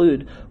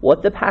conclude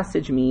what the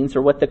passage means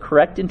or what the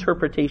correct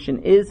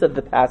interpretation is of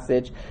the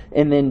passage,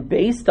 and then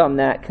based on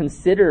that,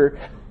 consider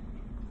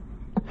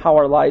how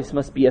our lives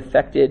must be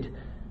affected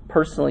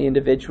personally,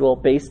 individual,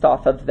 based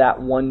off of that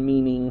one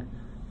meaning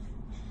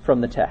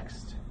from the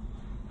text.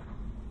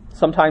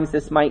 Sometimes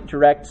this might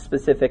direct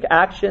specific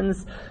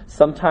actions.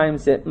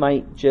 Sometimes it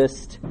might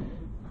just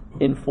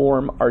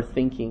inform our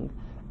thinking.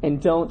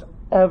 And don't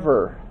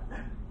ever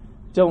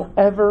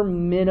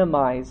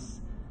minimize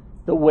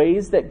the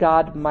ways that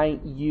God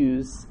might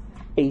use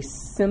a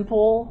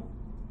simple,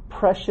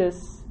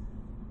 precious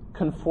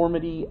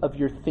conformity of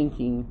your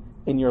thinking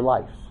in your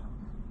life.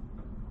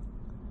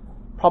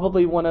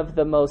 Probably one of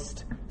the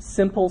most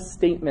simple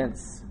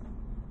statements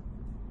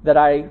that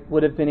I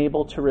would have been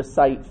able to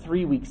recite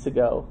 3 weeks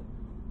ago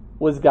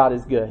was God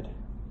is good.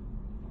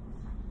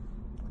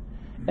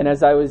 And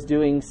as I was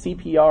doing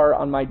CPR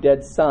on my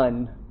dead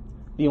son,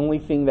 the only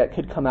thing that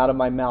could come out of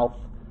my mouth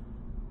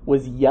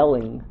was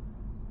yelling,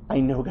 I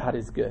know God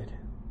is good.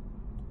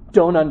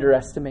 Don't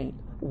underestimate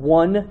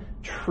one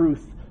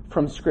truth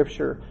from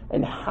Scripture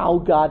and how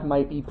God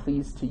might be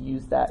pleased to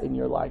use that in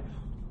your life.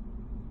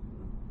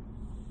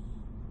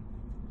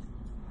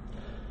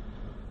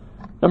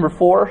 Number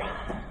 4,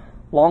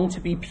 long to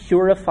be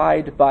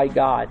purified by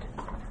God.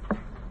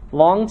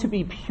 Long to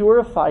be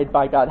purified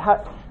by God.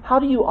 How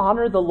do you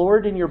honor the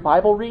Lord in your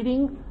Bible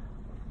reading?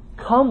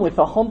 Come with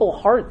a humble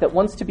heart that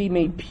wants to be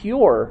made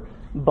pure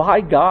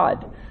by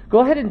God. Go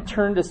ahead and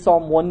turn to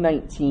Psalm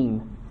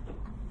 119.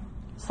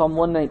 Psalm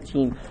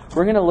 119.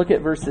 We're going to look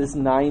at verses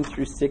 9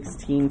 through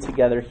 16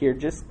 together here.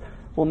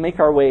 We'll make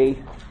our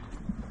way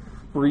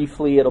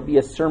briefly. It'll be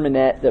a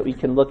sermonette that we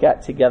can look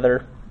at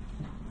together.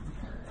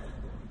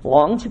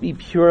 Long to be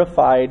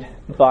purified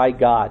by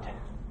God.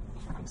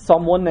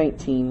 Psalm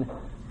 119.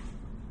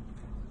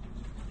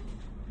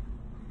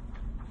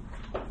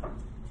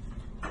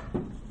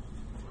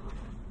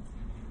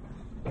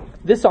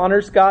 This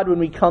honors God when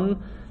we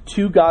come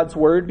to God's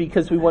Word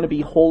because we want to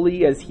be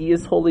holy as He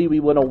is holy. We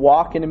want to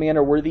walk in a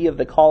manner worthy of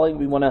the calling.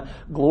 We want to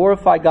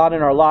glorify God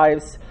in our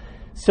lives.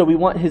 So we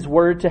want His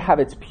Word to have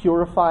its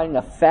purifying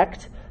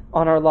effect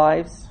on our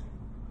lives.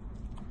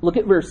 Look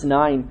at verse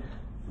 9.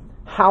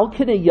 How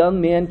can a young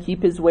man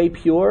keep his way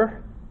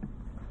pure?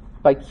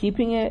 By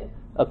keeping it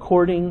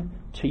according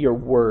to your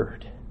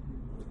word.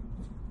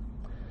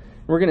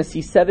 We're going to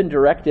see 7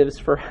 directives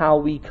for how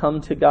we come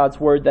to God's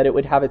word that it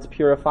would have its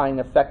purifying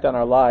effect on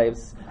our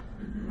lives.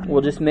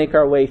 We'll just make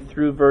our way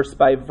through verse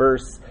by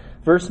verse.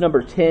 Verse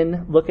number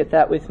 10, look at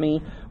that with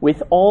me.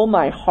 With all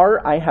my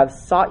heart I have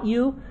sought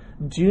you.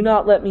 Do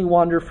not let me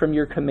wander from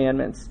your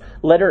commandments.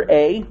 Letter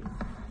A.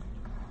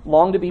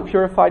 Long to be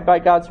purified by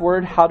God's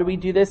word. How do we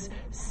do this?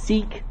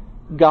 Seek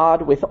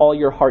God with all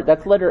your heart.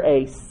 That's letter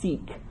A.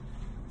 Seek.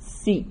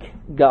 Seek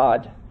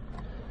God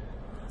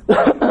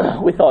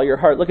with all your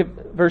heart. Look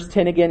at verse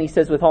 10 again. He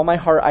says, with all my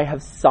heart I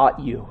have sought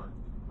you.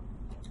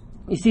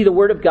 You see, the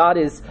word of God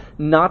is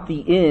not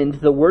the end.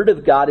 The word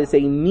of God is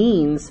a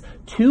means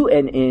to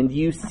an end.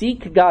 You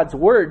seek God's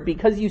word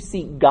because you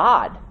seek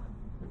God.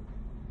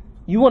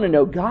 You want to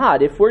know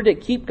God. If we're to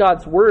keep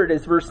God's word,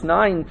 as verse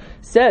 9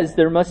 says,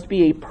 there must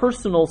be a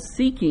personal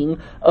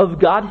seeking of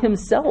God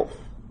Himself.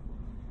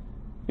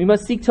 We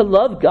must seek to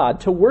love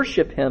God, to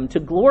worship Him, to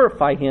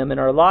glorify Him in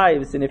our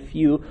lives. And if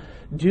you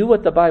do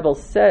what the Bible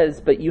says,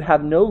 but you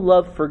have no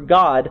love for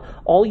God,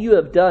 all you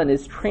have done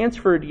is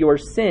transferred your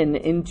sin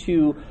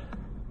into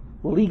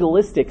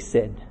legalistic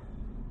sin.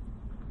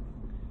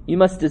 You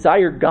must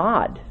desire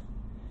God.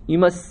 You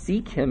must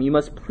seek Him. You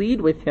must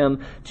plead with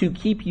Him to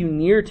keep you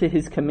near to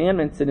His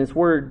commandments and His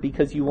word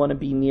because you want to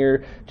be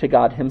near to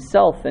God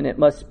Himself. And it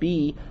must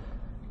be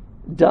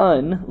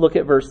done, look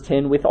at verse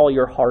 10, with all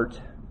your heart.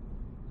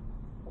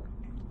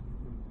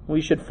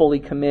 We should fully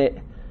commit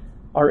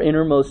our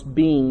innermost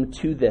being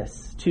to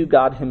this, to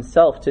God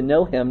Himself, to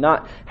know Him,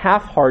 not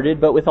half-hearted,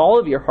 but with all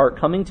of your heart,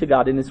 coming to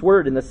God in His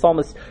Word. And the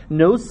psalmist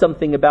knows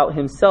something about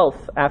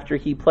himself after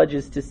he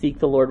pledges to seek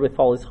the Lord with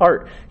all his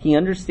heart. He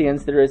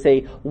understands there is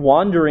a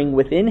wandering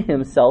within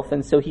himself,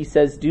 and so he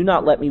says, do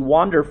not let me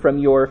wander from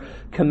your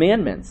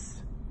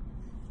commandments.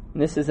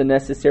 And this is a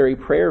necessary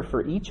prayer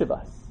for each of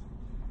us.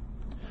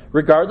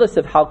 Regardless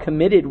of how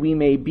committed we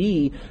may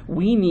be,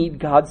 we need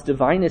God's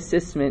divine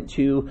assistance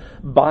to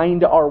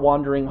bind our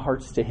wandering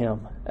hearts to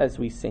Him as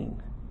we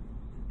sing.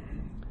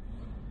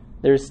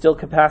 There is still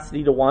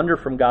capacity to wander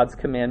from God's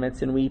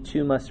commandments, and we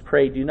too must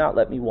pray, do not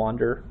let me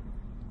wander.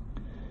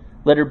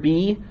 Letter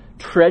B,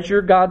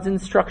 treasure God's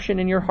instruction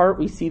in your heart.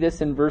 We see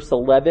this in verse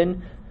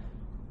 11.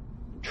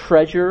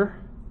 Treasure.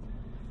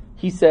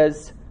 He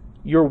says,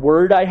 your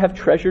word I have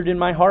treasured in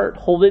my heart.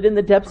 Hold it in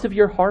the depths of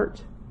your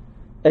heart.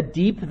 A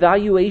deep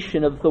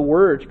valuation of the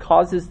word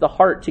causes the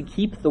heart to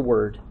keep the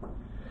word.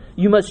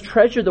 You must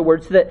treasure the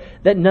word so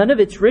that none of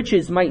its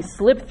riches might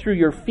slip through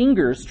your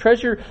fingers.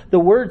 Treasure the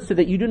word so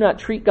that you do not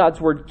treat God's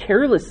word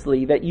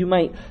carelessly, that you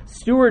might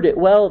steward it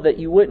well, that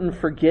you wouldn't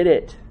forget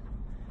it.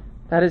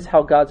 That is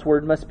how God's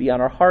word must be on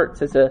our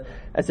hearts, as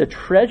a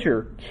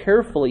treasure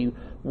carefully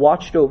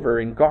watched over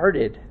and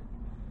guarded.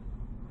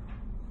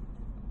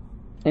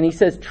 And he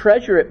says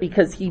treasure it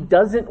because he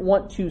doesn't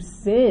want to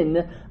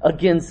sin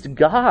against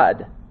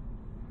God.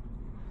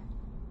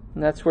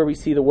 And that's where we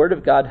see the Word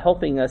of God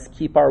helping us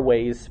keep our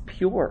ways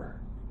pure.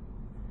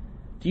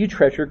 Do you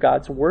treasure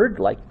God's Word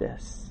like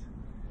this?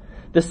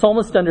 The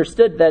psalmist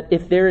understood that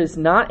if there is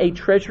not a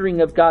treasuring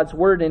of God's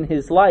Word in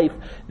his life,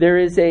 there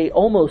is a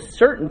almost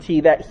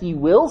certainty that he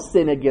will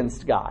sin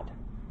against God.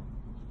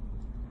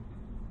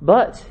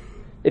 But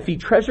if he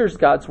treasures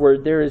God's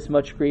Word, there is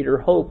much greater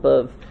hope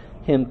of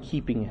him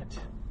keeping it.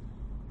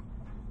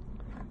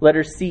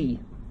 Letter C,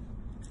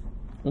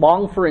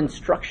 long for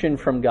instruction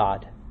from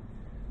God.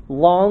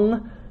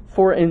 Long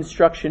for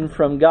instruction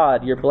from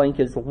God. Your blank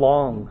is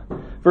long.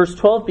 Verse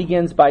 12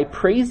 begins by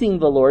praising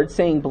the Lord,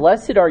 saying,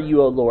 "Blessed are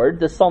you, O Lord."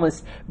 The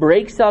psalmist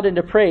breaks out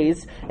into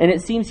praise, and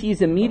it seems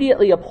he's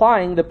immediately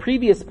applying the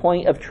previous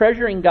point of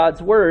treasuring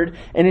God's word,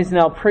 and is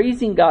now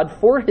praising God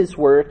for his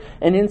word,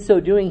 and in so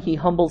doing, he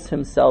humbles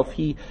himself,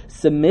 he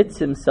submits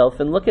himself.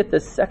 And look at the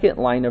second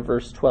line of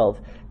verse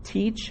 12.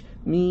 "Teach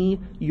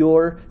me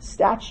your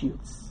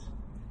statutes."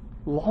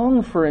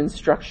 Long for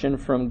instruction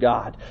from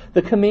God.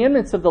 The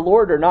commandments of the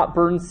Lord are not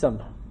burdensome.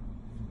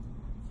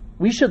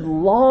 We should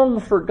long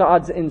for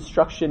God's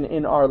instruction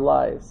in our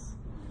lives.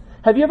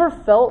 Have you ever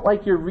felt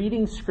like you're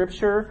reading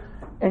Scripture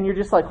and you're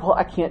just like, well,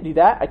 I can't do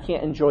that. I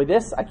can't enjoy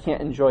this. I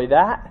can't enjoy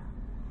that.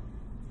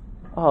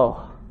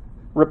 Oh,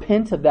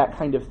 repent of that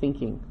kind of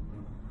thinking.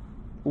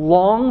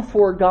 Long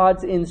for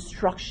God's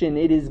instruction.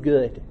 It is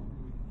good.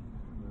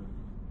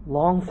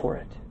 Long for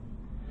it.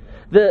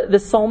 The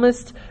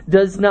psalmist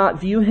does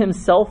not view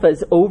himself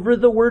as over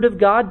the Word of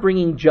God,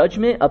 bringing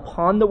judgment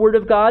upon the Word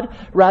of God.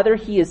 Rather,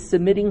 he is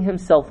submitting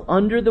himself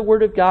under the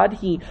Word of God.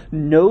 He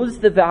knows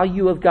the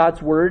value of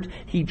God's Word.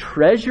 He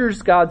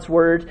treasures God's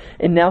Word.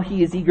 And now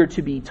he is eager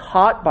to be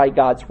taught by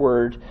God's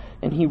Word.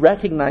 And he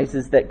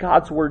recognizes that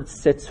God's Word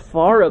sits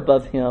far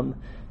above him,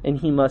 and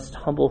he must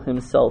humble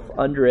himself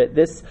under it.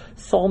 This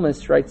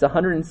psalmist writes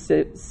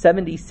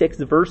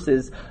 176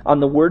 verses on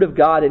the Word of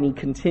God, and he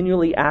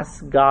continually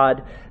asks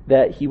God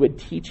that he would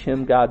teach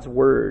him God's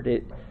Word.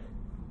 It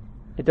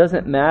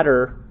doesn't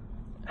matter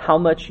how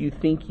much you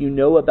think you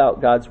know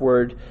about God's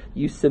Word.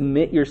 You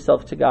submit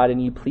yourself to God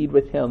and you plead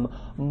with him,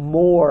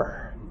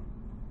 more.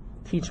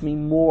 Teach me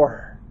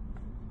more.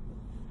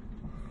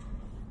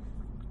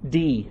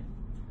 D,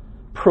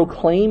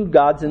 proclaim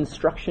God's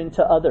instruction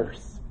to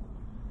others.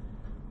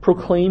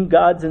 Proclaim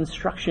God's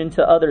instruction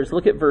to others.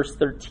 Look at verse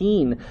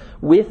 13.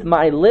 "With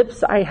my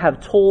lips I have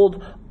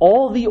told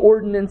all the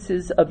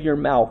ordinances of your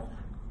mouth."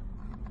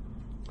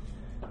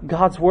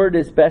 God's word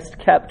is best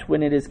kept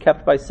when it is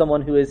kept by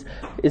someone who is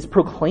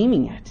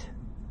proclaiming it.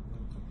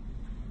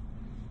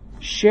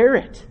 Share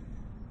it.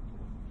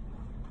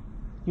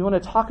 You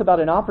want to talk about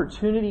an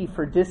opportunity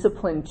for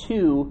discipline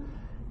too?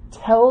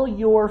 Tell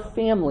your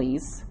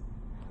families,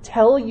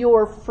 tell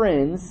your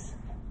friends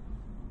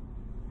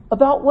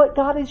about what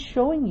God is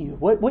showing you,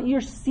 what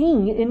you're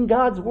seeing in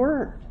God's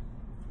word.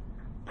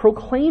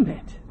 Proclaim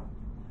it.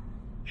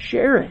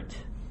 Share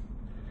it.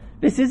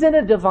 This isn't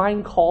a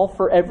divine call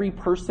for every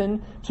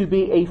person to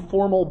be a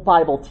formal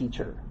Bible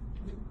teacher.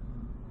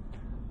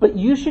 But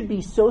you should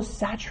be so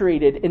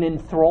saturated and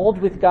enthralled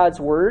with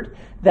God's word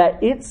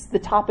that it's the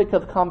topic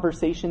of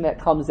conversation that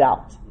comes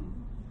out.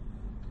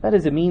 That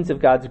is a means of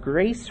God's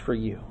grace for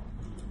you.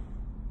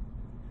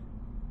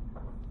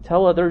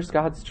 Tell others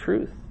God's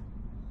truth.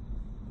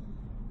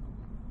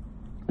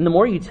 And the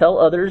more you tell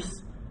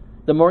others,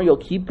 the more you'll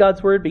keep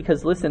God's word,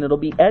 because listen, it'll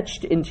be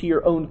etched into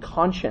your own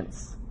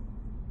conscience.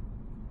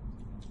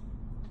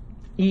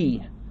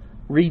 E,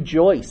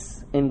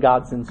 rejoice in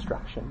God's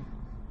instruction.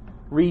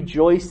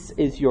 Rejoice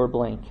is your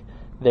blank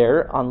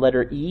there on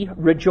letter E.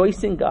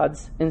 Rejoice in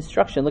God's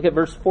instruction. Look at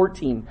verse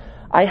 14.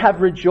 "I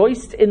have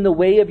rejoiced in the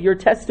way of your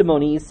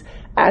testimonies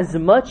as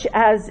much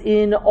as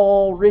in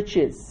all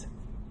riches."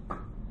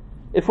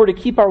 If we're to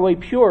keep our way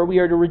pure, we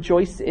are to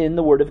rejoice in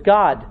the word of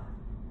God.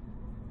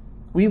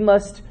 We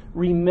must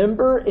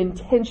remember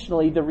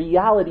intentionally the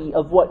reality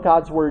of what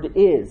God's word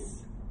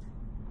is.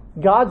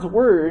 God's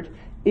word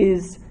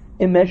is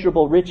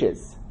immeasurable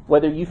riches,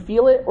 whether you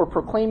feel it or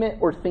proclaim it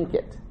or think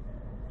it.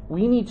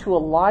 We need to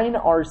align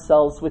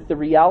ourselves with the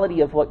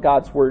reality of what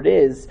God's word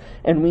is,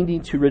 and we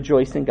need to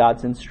rejoice in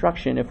God's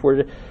instruction if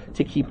we're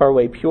to keep our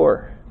way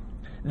pure.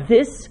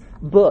 This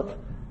book,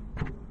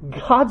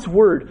 God's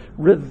word,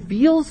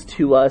 reveals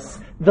to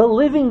us the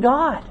living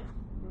God.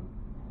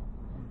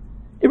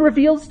 It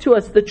reveals to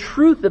us the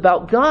truth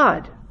about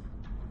God.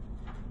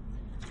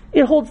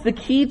 It holds the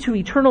key to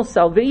eternal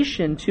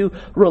salvation, to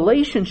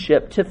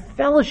relationship, to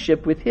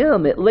fellowship with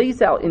Him. It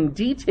lays out in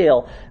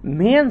detail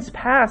man's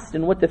past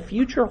and what the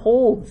future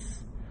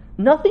holds.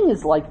 Nothing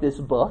is like this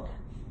book.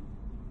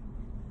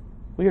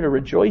 We are to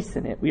rejoice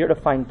in it. We are to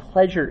find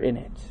pleasure in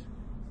it.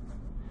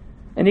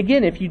 And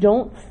again, if you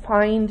don't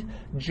find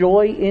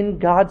joy in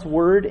God's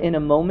word in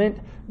a moment,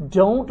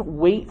 don't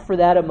wait for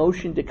that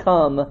emotion to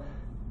come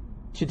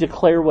to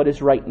declare what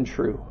is right and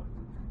true.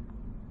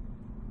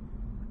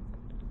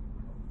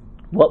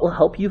 What will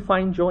help you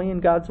find joy in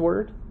God's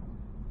word?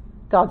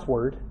 God's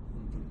word.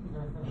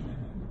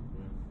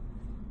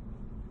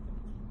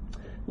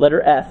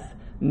 Letter F,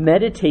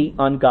 meditate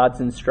on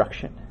God's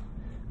instruction.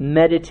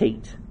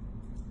 Meditate.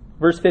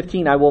 Verse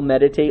 15, "I will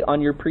meditate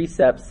on your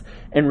precepts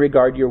and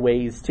regard your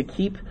ways." To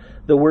keep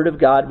the word of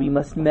God, we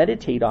must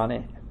meditate on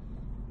it.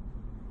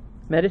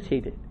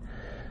 Meditate it.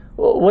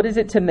 What is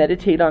it to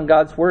meditate on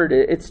God's word?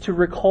 It's to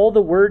recall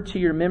the word to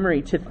your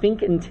memory, to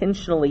think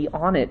intentionally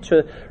on it,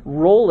 to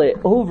roll it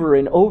over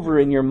and over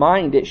in your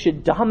mind. It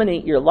should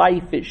dominate your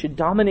life. It should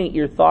dominate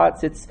your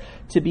thoughts. It's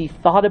to be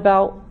thought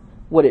about,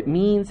 what it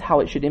means, how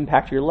it should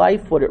impact your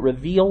life, what it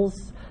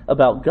reveals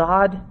about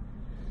God.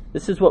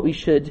 This is what we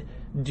should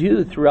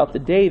do throughout the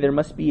day. There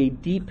must be a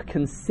deep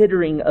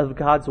considering of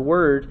God's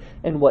word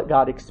and what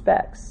God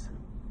expects.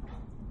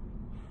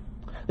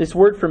 This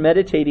word for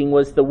meditating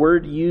was the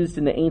word used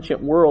in the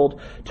ancient world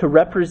to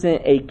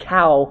represent a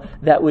cow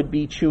that would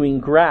be chewing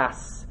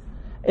grass.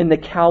 And the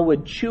cow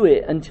would chew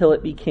it until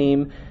it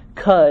became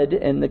cud,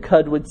 and the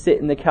cud would sit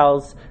in the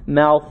cow's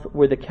mouth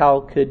where the cow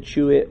could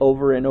chew it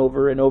over and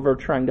over and over,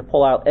 trying to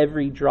pull out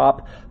every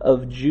drop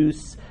of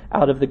juice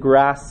out of the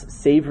grass,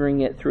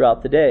 savoring it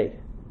throughout the day.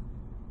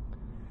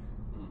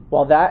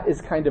 While that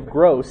is kind of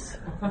gross,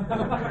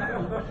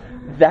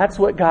 that's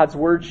what God's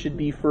word should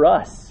be for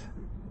us.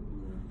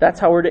 That's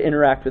how we're to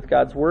interact with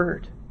God's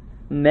word.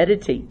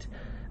 Meditate.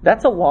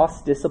 That's a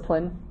lost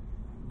discipline.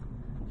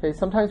 Okay,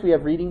 sometimes we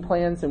have reading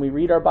plans and we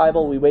read our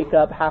Bible, we wake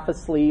up half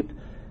asleep,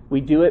 we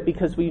do it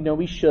because we know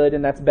we should,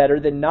 and that's better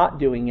than not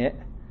doing it.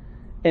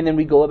 And then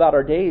we go about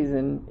our days,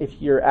 and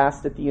if you're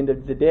asked at the end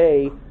of the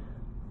day,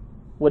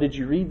 what did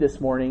you read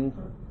this morning?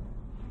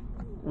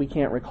 We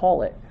can't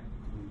recall it.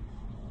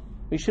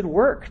 We should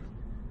work,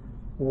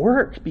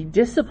 be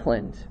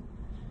disciplined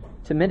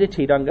to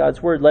meditate on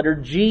God's word. Letter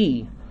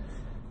G.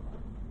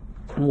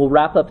 And we'll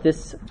wrap up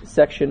this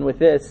section with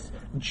this.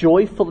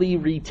 Joyfully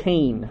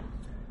retain.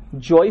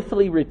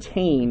 Joyfully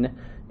retain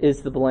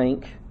is the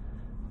blank.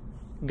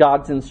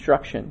 God's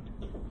instruction.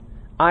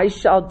 I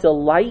shall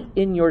delight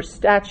in your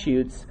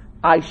statutes.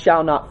 I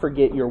shall not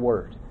forget your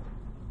word.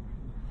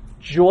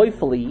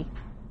 Joyfully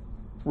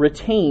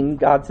retain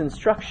God's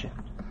instruction.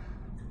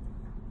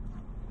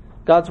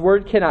 God's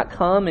word cannot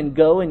come and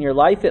go in your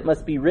life. It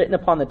must be written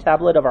upon the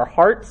tablet of our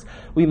hearts.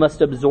 We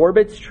must absorb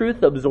its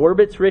truth, absorb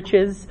its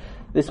riches.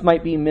 This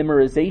might be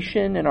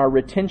memorization and our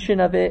retention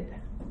of it,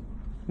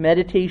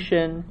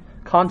 meditation,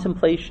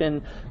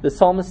 contemplation. The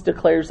psalmist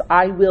declares,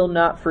 I will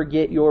not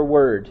forget your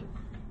word.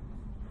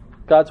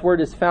 God's word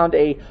has found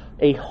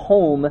a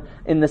home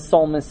in the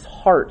psalmist's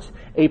heart,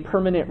 a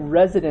permanent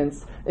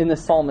residence in the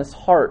psalmist's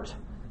heart.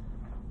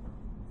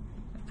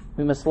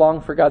 We must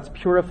long for God's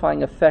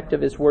purifying effect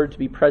of his word to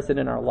be present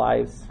in our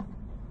lives.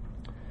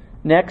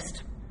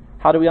 Next,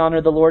 how do we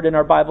honor the Lord in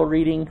our Bible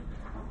reading?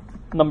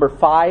 Number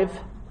 5,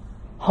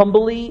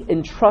 humbly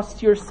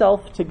entrust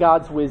yourself to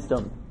God's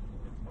wisdom.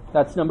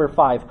 That's number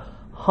 5.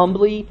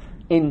 Humbly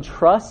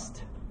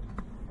entrust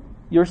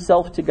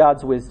yourself to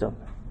God's wisdom.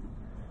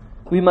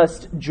 We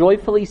must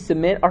joyfully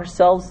submit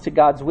ourselves to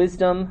God's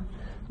wisdom.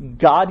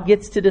 God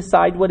gets to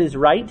decide what is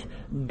right.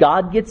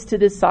 God gets to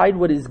decide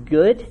what is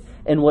good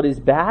and what is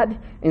bad.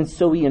 And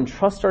so we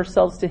entrust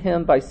ourselves to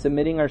him by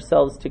submitting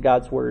ourselves to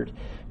God's word.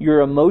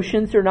 Your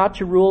emotions are not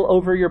to rule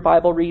over your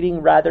Bible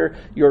reading. Rather,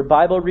 your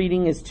Bible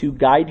reading is to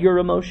guide your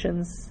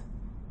emotions.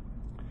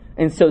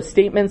 And so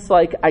statements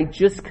like, I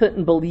just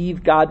couldn't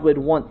believe God would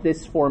want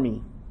this for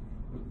me.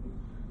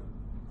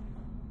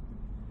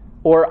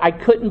 Or I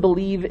couldn't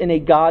believe in a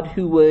God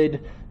who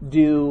would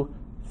do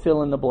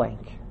fill in the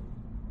blank.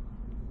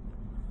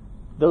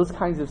 Those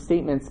kinds of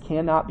statements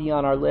cannot be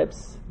on our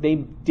lips. They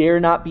dare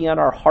not be on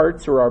our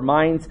hearts or our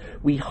minds.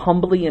 We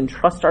humbly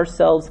entrust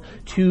ourselves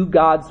to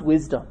God's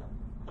wisdom.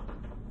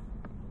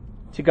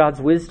 To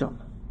God's wisdom.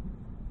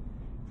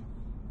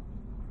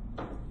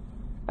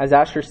 As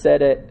Asher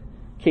said at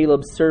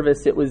Caleb's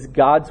service, it was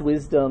God's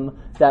wisdom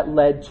that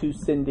led to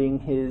sending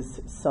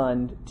his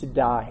son to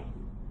die,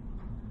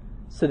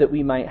 so that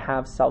we might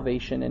have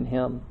salvation in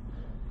him.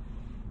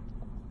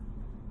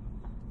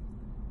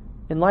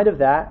 In light of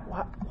that,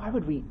 how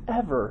could we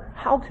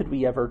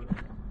ever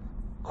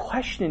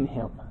question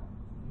him?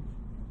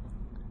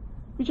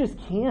 We just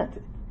can't.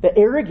 The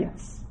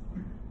arrogance,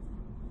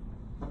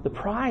 the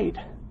pride.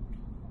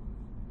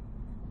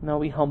 No,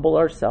 we humble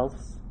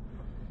ourselves.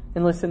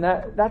 And listen,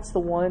 that's the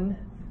one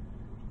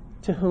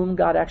to whom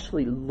God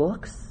actually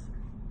looks.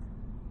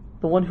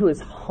 The one who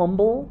is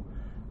humble,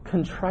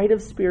 contrite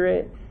of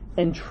spirit,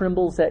 and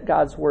trembles at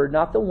God's word.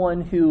 Not the one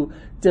who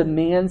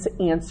demands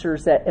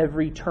answers at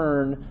every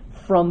turn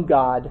from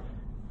God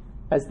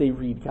as they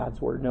read God's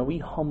word. No, we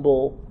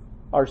humble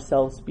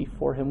ourselves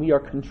before him. We are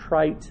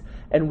contrite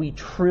and we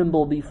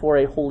tremble before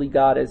a holy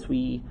God as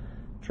we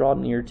draw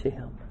near to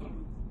him.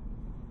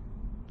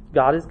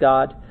 God is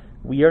God.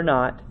 We are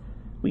not.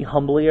 We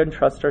humbly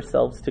entrust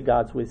ourselves to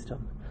God's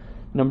wisdom.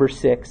 Number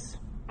 6,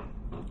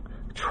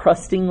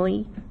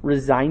 trustingly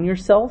resign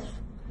yourself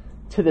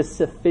to the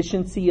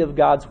sufficiency of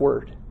God's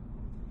word.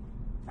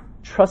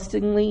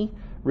 Trustingly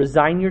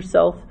resign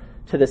yourself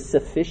to the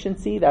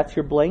sufficiency, that's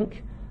your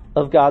blank,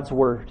 of God's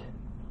word.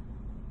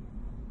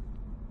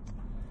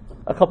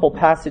 A couple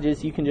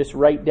passages you can just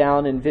write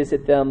down and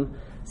visit them.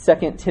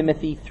 2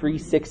 Timothy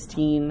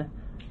 3:16.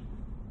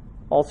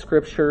 All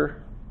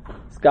scripture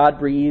is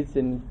God-breathed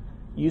and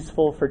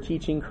useful for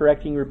teaching,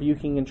 correcting,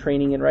 rebuking, and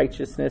training in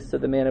righteousness, so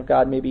the man of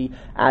God may be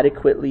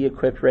adequately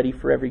equipped, ready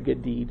for every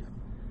good deed.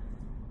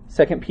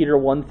 2 Peter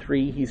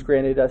 1:3, he's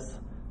granted us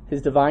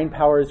His divine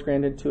power is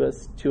granted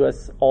to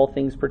us all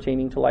things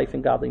pertaining to life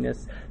and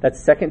godliness. That's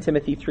 2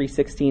 Timothy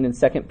 3:16 and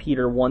 2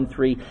 Peter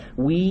 1:3.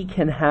 We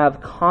can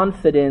have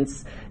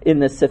confidence in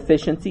the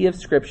sufficiency of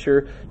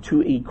Scripture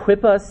to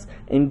equip us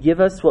and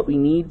give us what we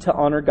need to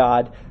honor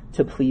God,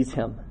 to please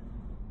Him.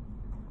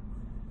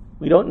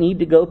 We don't need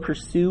to go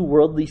pursue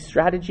worldly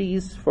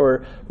strategies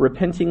for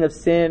repenting of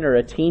sin or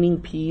attaining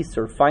peace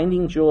or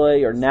finding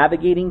joy or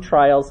navigating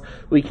trials.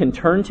 We can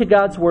turn to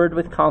God's Word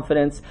with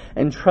confidence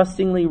and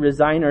trustingly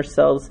resign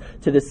ourselves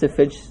to the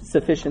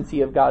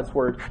sufficiency of God's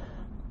Word.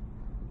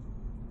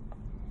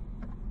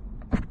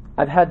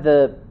 I've had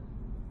the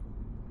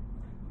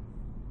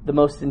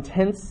most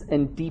intense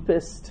and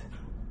deepest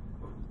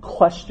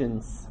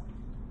questions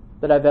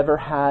that I've ever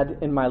had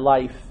in my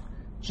life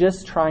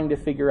just trying to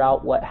figure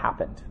out what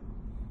happened.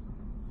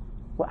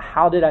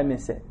 How did I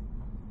miss it?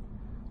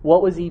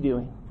 What was He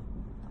doing?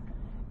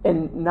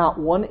 And not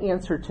one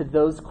answer to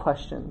those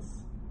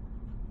questions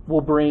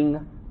will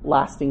bring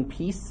lasting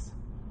peace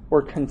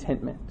or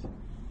contentment.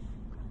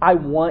 I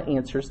want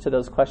answers to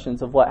those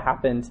questions of what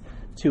happened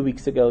 2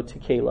 weeks ago to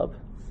Caleb.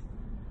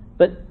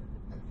 But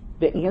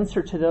the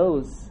answer to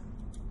those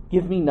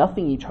give me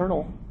nothing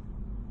eternal.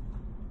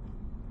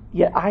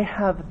 Yet I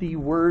have the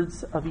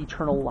words of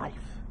eternal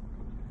life.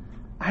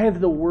 I have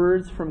the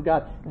words from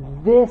God.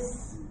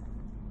 This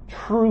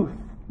truth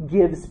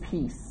gives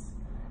peace.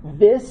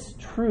 This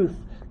truth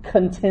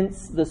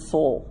contents the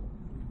soul.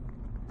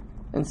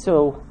 And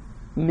so,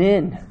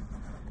 men,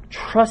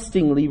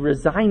 trustingly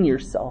resign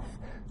yourself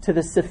to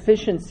the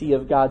sufficiency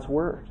of God's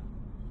Word.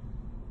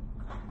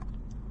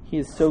 He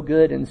is so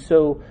good and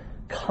so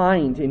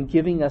kind in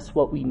giving us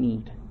what we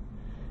need.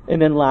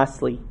 And then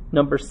lastly,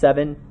 number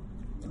 7,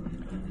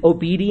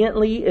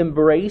 obediently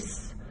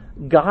embrace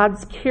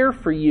God's care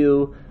for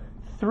you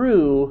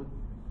through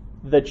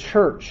the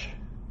church.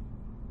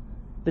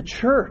 The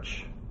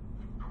church.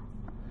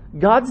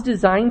 God's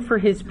design for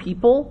His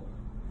people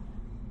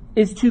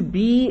is to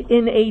be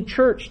in a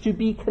church, to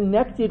be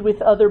connected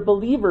with other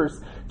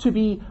believers, to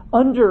be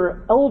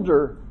under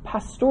elder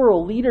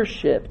pastoral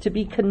leadership, to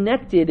be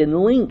connected and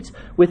linked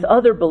with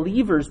other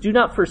believers. Do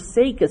not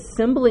forsake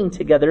assembling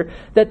together,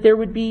 that there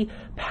would be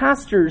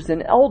pastors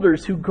and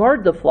elders who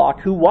guard the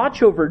flock, who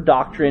watch over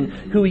doctrine,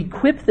 who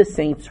equip the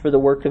saints for the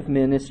work of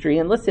ministry.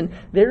 And listen,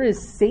 there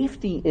is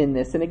safety in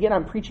this. And again,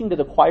 I'm preaching to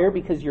the choir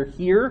because you're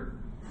here.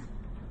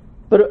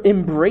 But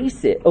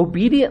embrace it.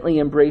 Obediently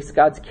embrace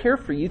God's care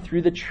for you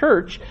through the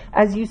church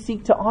as you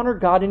seek to honor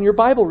God in your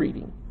Bible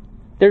reading.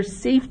 There's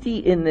safety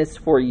in this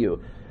for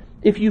you.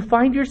 If you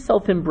find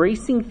yourself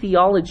embracing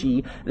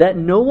theology that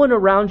no one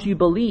around you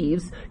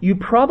believes, you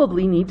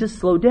probably need to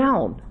slow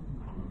down.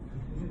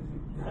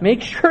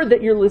 Make sure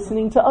that you're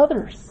listening to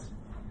others,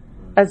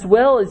 as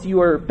well as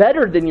you are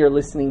better than you're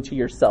listening to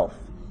yourself.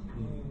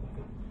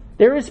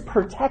 There is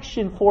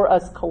protection for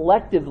us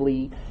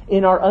collectively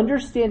in our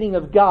understanding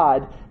of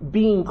God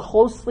being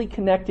closely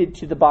connected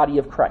to the body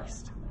of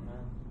Christ.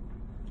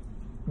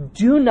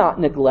 Do not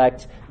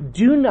neglect,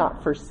 do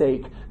not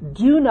forsake,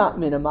 do not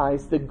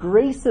minimize the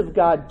grace of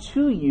God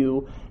to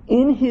you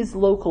in His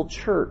local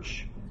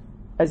church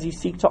as you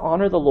seek to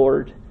honor the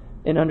Lord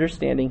in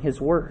understanding His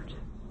Word.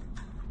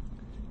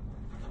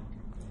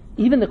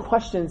 Even the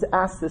questions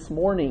asked this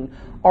morning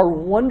are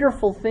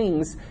wonderful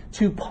things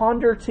to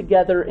ponder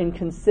together and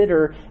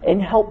consider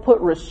and help put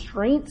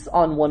restraints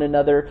on one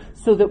another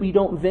so that we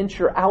don't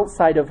venture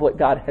outside of what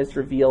God has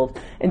revealed,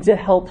 and to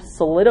help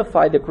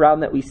solidify the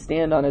ground that we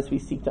stand on as we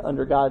seek to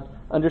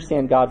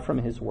understand God from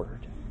His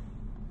Word.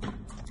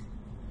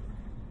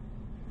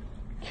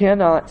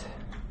 Cannot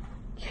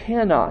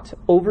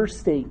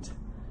overstate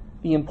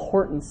the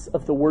importance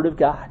of the Word of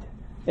God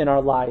in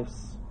our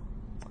lives.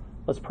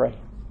 Let's pray.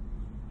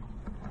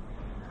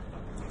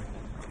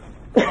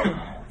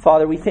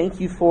 Father, we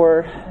thank you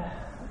for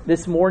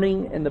this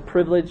morning and the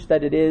privilege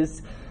that it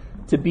is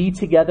to be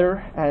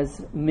together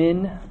as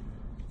men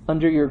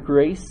under your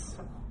grace.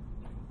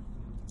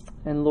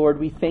 And Lord,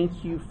 we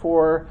thank you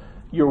for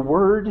your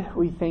word.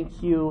 We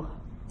thank you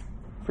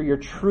for your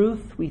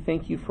truth. We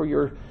thank you for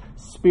your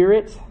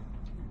Spirit.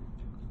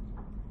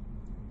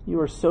 You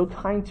are so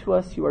kind to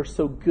us. You are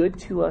so good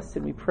to us.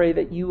 And we pray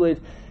that you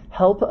would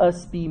help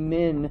us be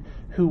men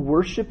who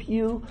worship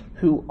you,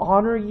 who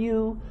honor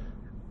you,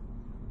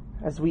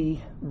 as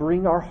we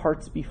bring our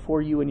hearts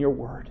before you in your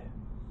word.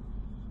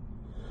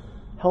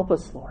 Help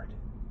us, Lord.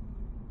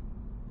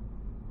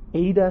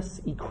 Aid us,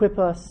 equip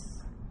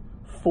us,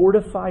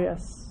 fortify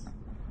us,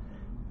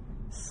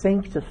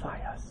 sanctify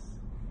us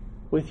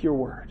with your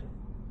word,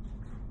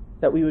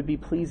 that we would be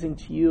pleasing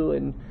to you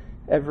in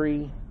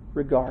every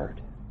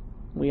regard.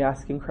 We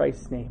ask in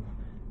Christ's name.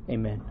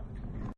 Amen.